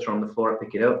piece of litter on the floor, I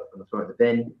pick it up and I throw it in the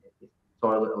bin. If the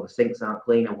toilet or the sinks aren't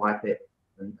clean, I wipe it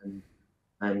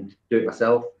and do it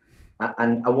myself.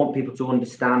 And I want people to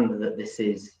understand that this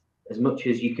is, as much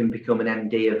as you can become an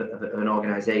MD of an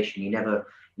organisation, you never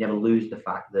lose the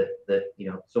fact that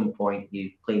at some point you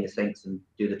clean the sinks and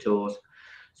do the tours.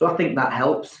 So I think that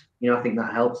helps. I think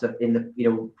that helps. In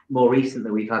the more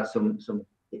recently, we've had some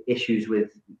issues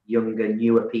with younger,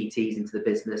 newer PTs into the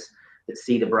business that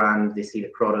see the brand, they see the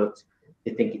product,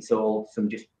 they think it's all some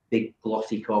just big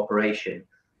glossy corporation,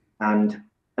 and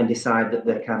decide that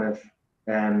they're kind of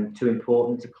too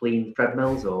important to clean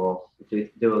treadmills or do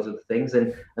those other things.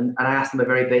 And I ask them a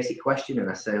very basic question, and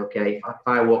I say, okay, if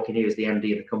I walk in here as the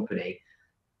MD of the company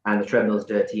and the treadmill's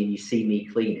dirty and you see me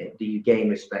clean it, do you gain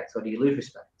respect or do you lose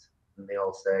respect? And they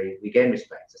all say, we gain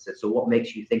respect. I said, so what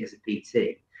makes you think as a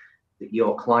PT that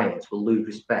your clients will lose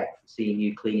respect for seeing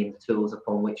you cleaning the tools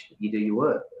upon which you do your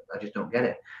work? I just don't get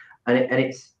it.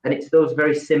 And it's those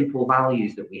very simple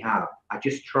values that we have. I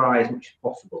just try as much as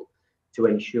possible to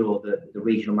ensure that the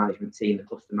regional management team, the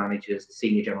cluster managers, the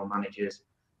senior general managers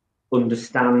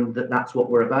understand that that's what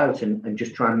we're about, and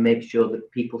just try and make sure that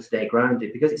people stay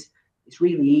grounded, because it's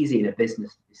really easy in a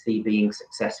business to see being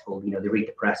successful. They read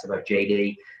the press about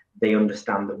JD, they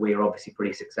understand that we're obviously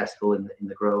pretty successful in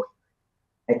the growth.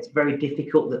 It's very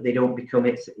difficult that they don't become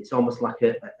it's almost like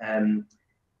a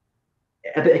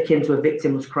bit akin to a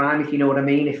victimless crime, if you know what I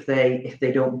mean. If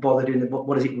they don't bother doing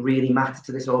what does it really matter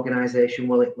to this organisation?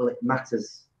 Well, it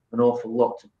matters an awful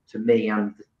lot to me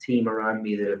and the team around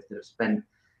me that have spent,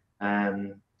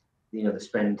 that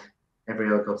spend every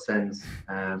hour God sends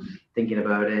thinking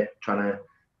about it, trying to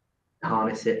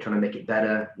harness it, trying to make it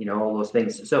better, all those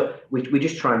things. So we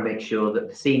just try and make sure that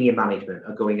the senior management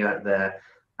are going out there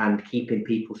and keeping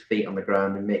people's feet on the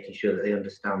ground and making sure that they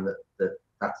understand that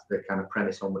that's the kind of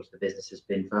premise on which the business has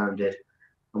been founded,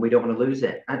 and we don't want to lose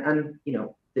it. And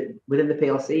within the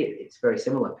PLC, it's very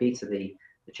similar. Peter, the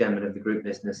chairman of the group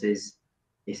business, is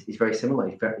very similar.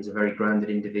 He's a very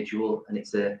grounded individual, and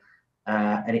it's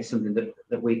something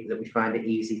that we find it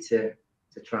easy to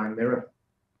try and mirror.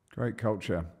 Great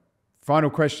culture.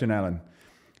 Final question, Alun.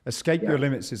 Escape Your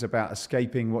Limits is about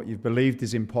escaping what you've believed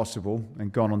is impossible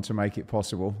and gone on to make it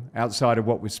possible. Outside of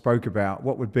what we spoke about,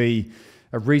 what would be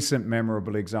a recent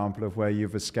memorable example of where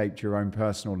you've escaped your own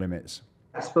personal limits?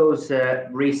 I suppose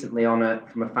recently,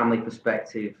 from a family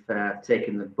perspective,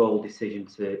 taken the bold decision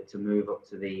to move up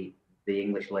to the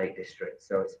English Lake District.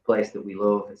 So it's a place that we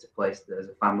love. It's a place that, as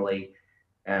a family,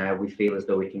 we feel as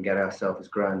though we can get ourselves as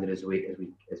grounded as we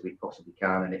possibly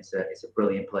can, and it's a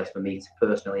brilliant place for me to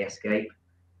personally escape.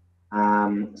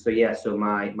 So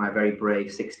my very brave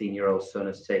 16-year-old son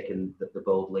has taken the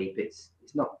bold leap. It's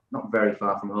not very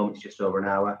far from home. It's just over an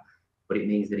hour, but it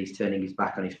means that he's turning his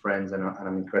back on his friends, and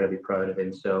I'm incredibly proud of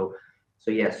him. So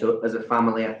as a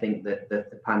family, I think that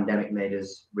the pandemic made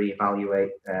us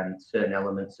reevaluate certain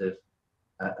elements of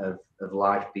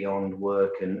life beyond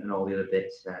work and all the other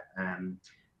bits.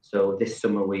 So this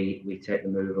summer we take the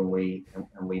move and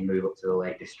we move up to the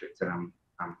Lake District, and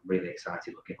I'm really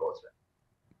excited, looking forward to it.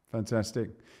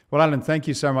 Fantastic. Well, Alun, thank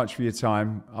you so much for your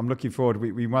time. I'm looking forward.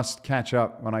 We must catch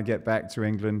up when I get back to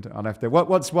England. I'll have to.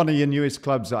 What's one of your newest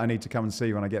clubs that I need to come and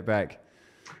see when I get back?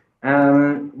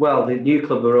 Well, the new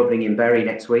club we're opening in Bury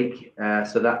next week.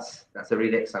 So that's a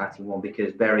really exciting one,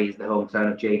 because Bury is the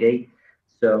hometown of JD.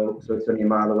 So it's only a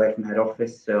mile away from head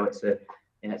office. So it's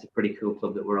a pretty cool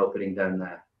club that we're opening down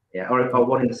there. Yeah, or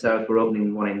one in the south. We're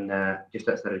opening one in just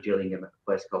outside of Gillingham at a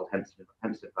place called Hempstead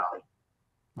Valley.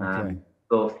 Okay.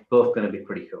 Both going to be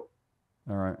pretty cool.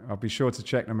 All right, I'll be sure to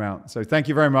check them out. So thank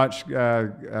you very much.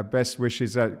 Best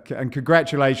wishes and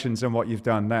congratulations on what you've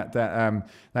done.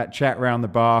 That chat round the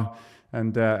bar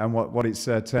and what it's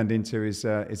turned into is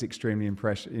extremely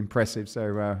impressive.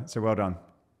 So well done.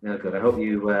 No, good. I hope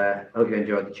you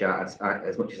enjoyed the chat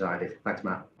as much as I did. Thanks,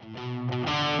 Matt.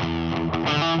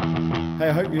 Hey,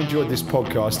 I hope you enjoyed this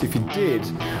podcast. If you did,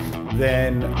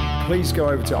 then please go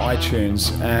over to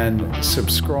iTunes and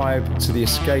subscribe to the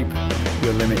Escape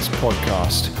Your Limits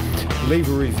podcast. Leave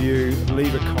a review,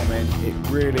 leave a comment. It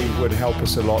really would help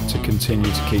us a lot to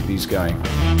continue to keep these going.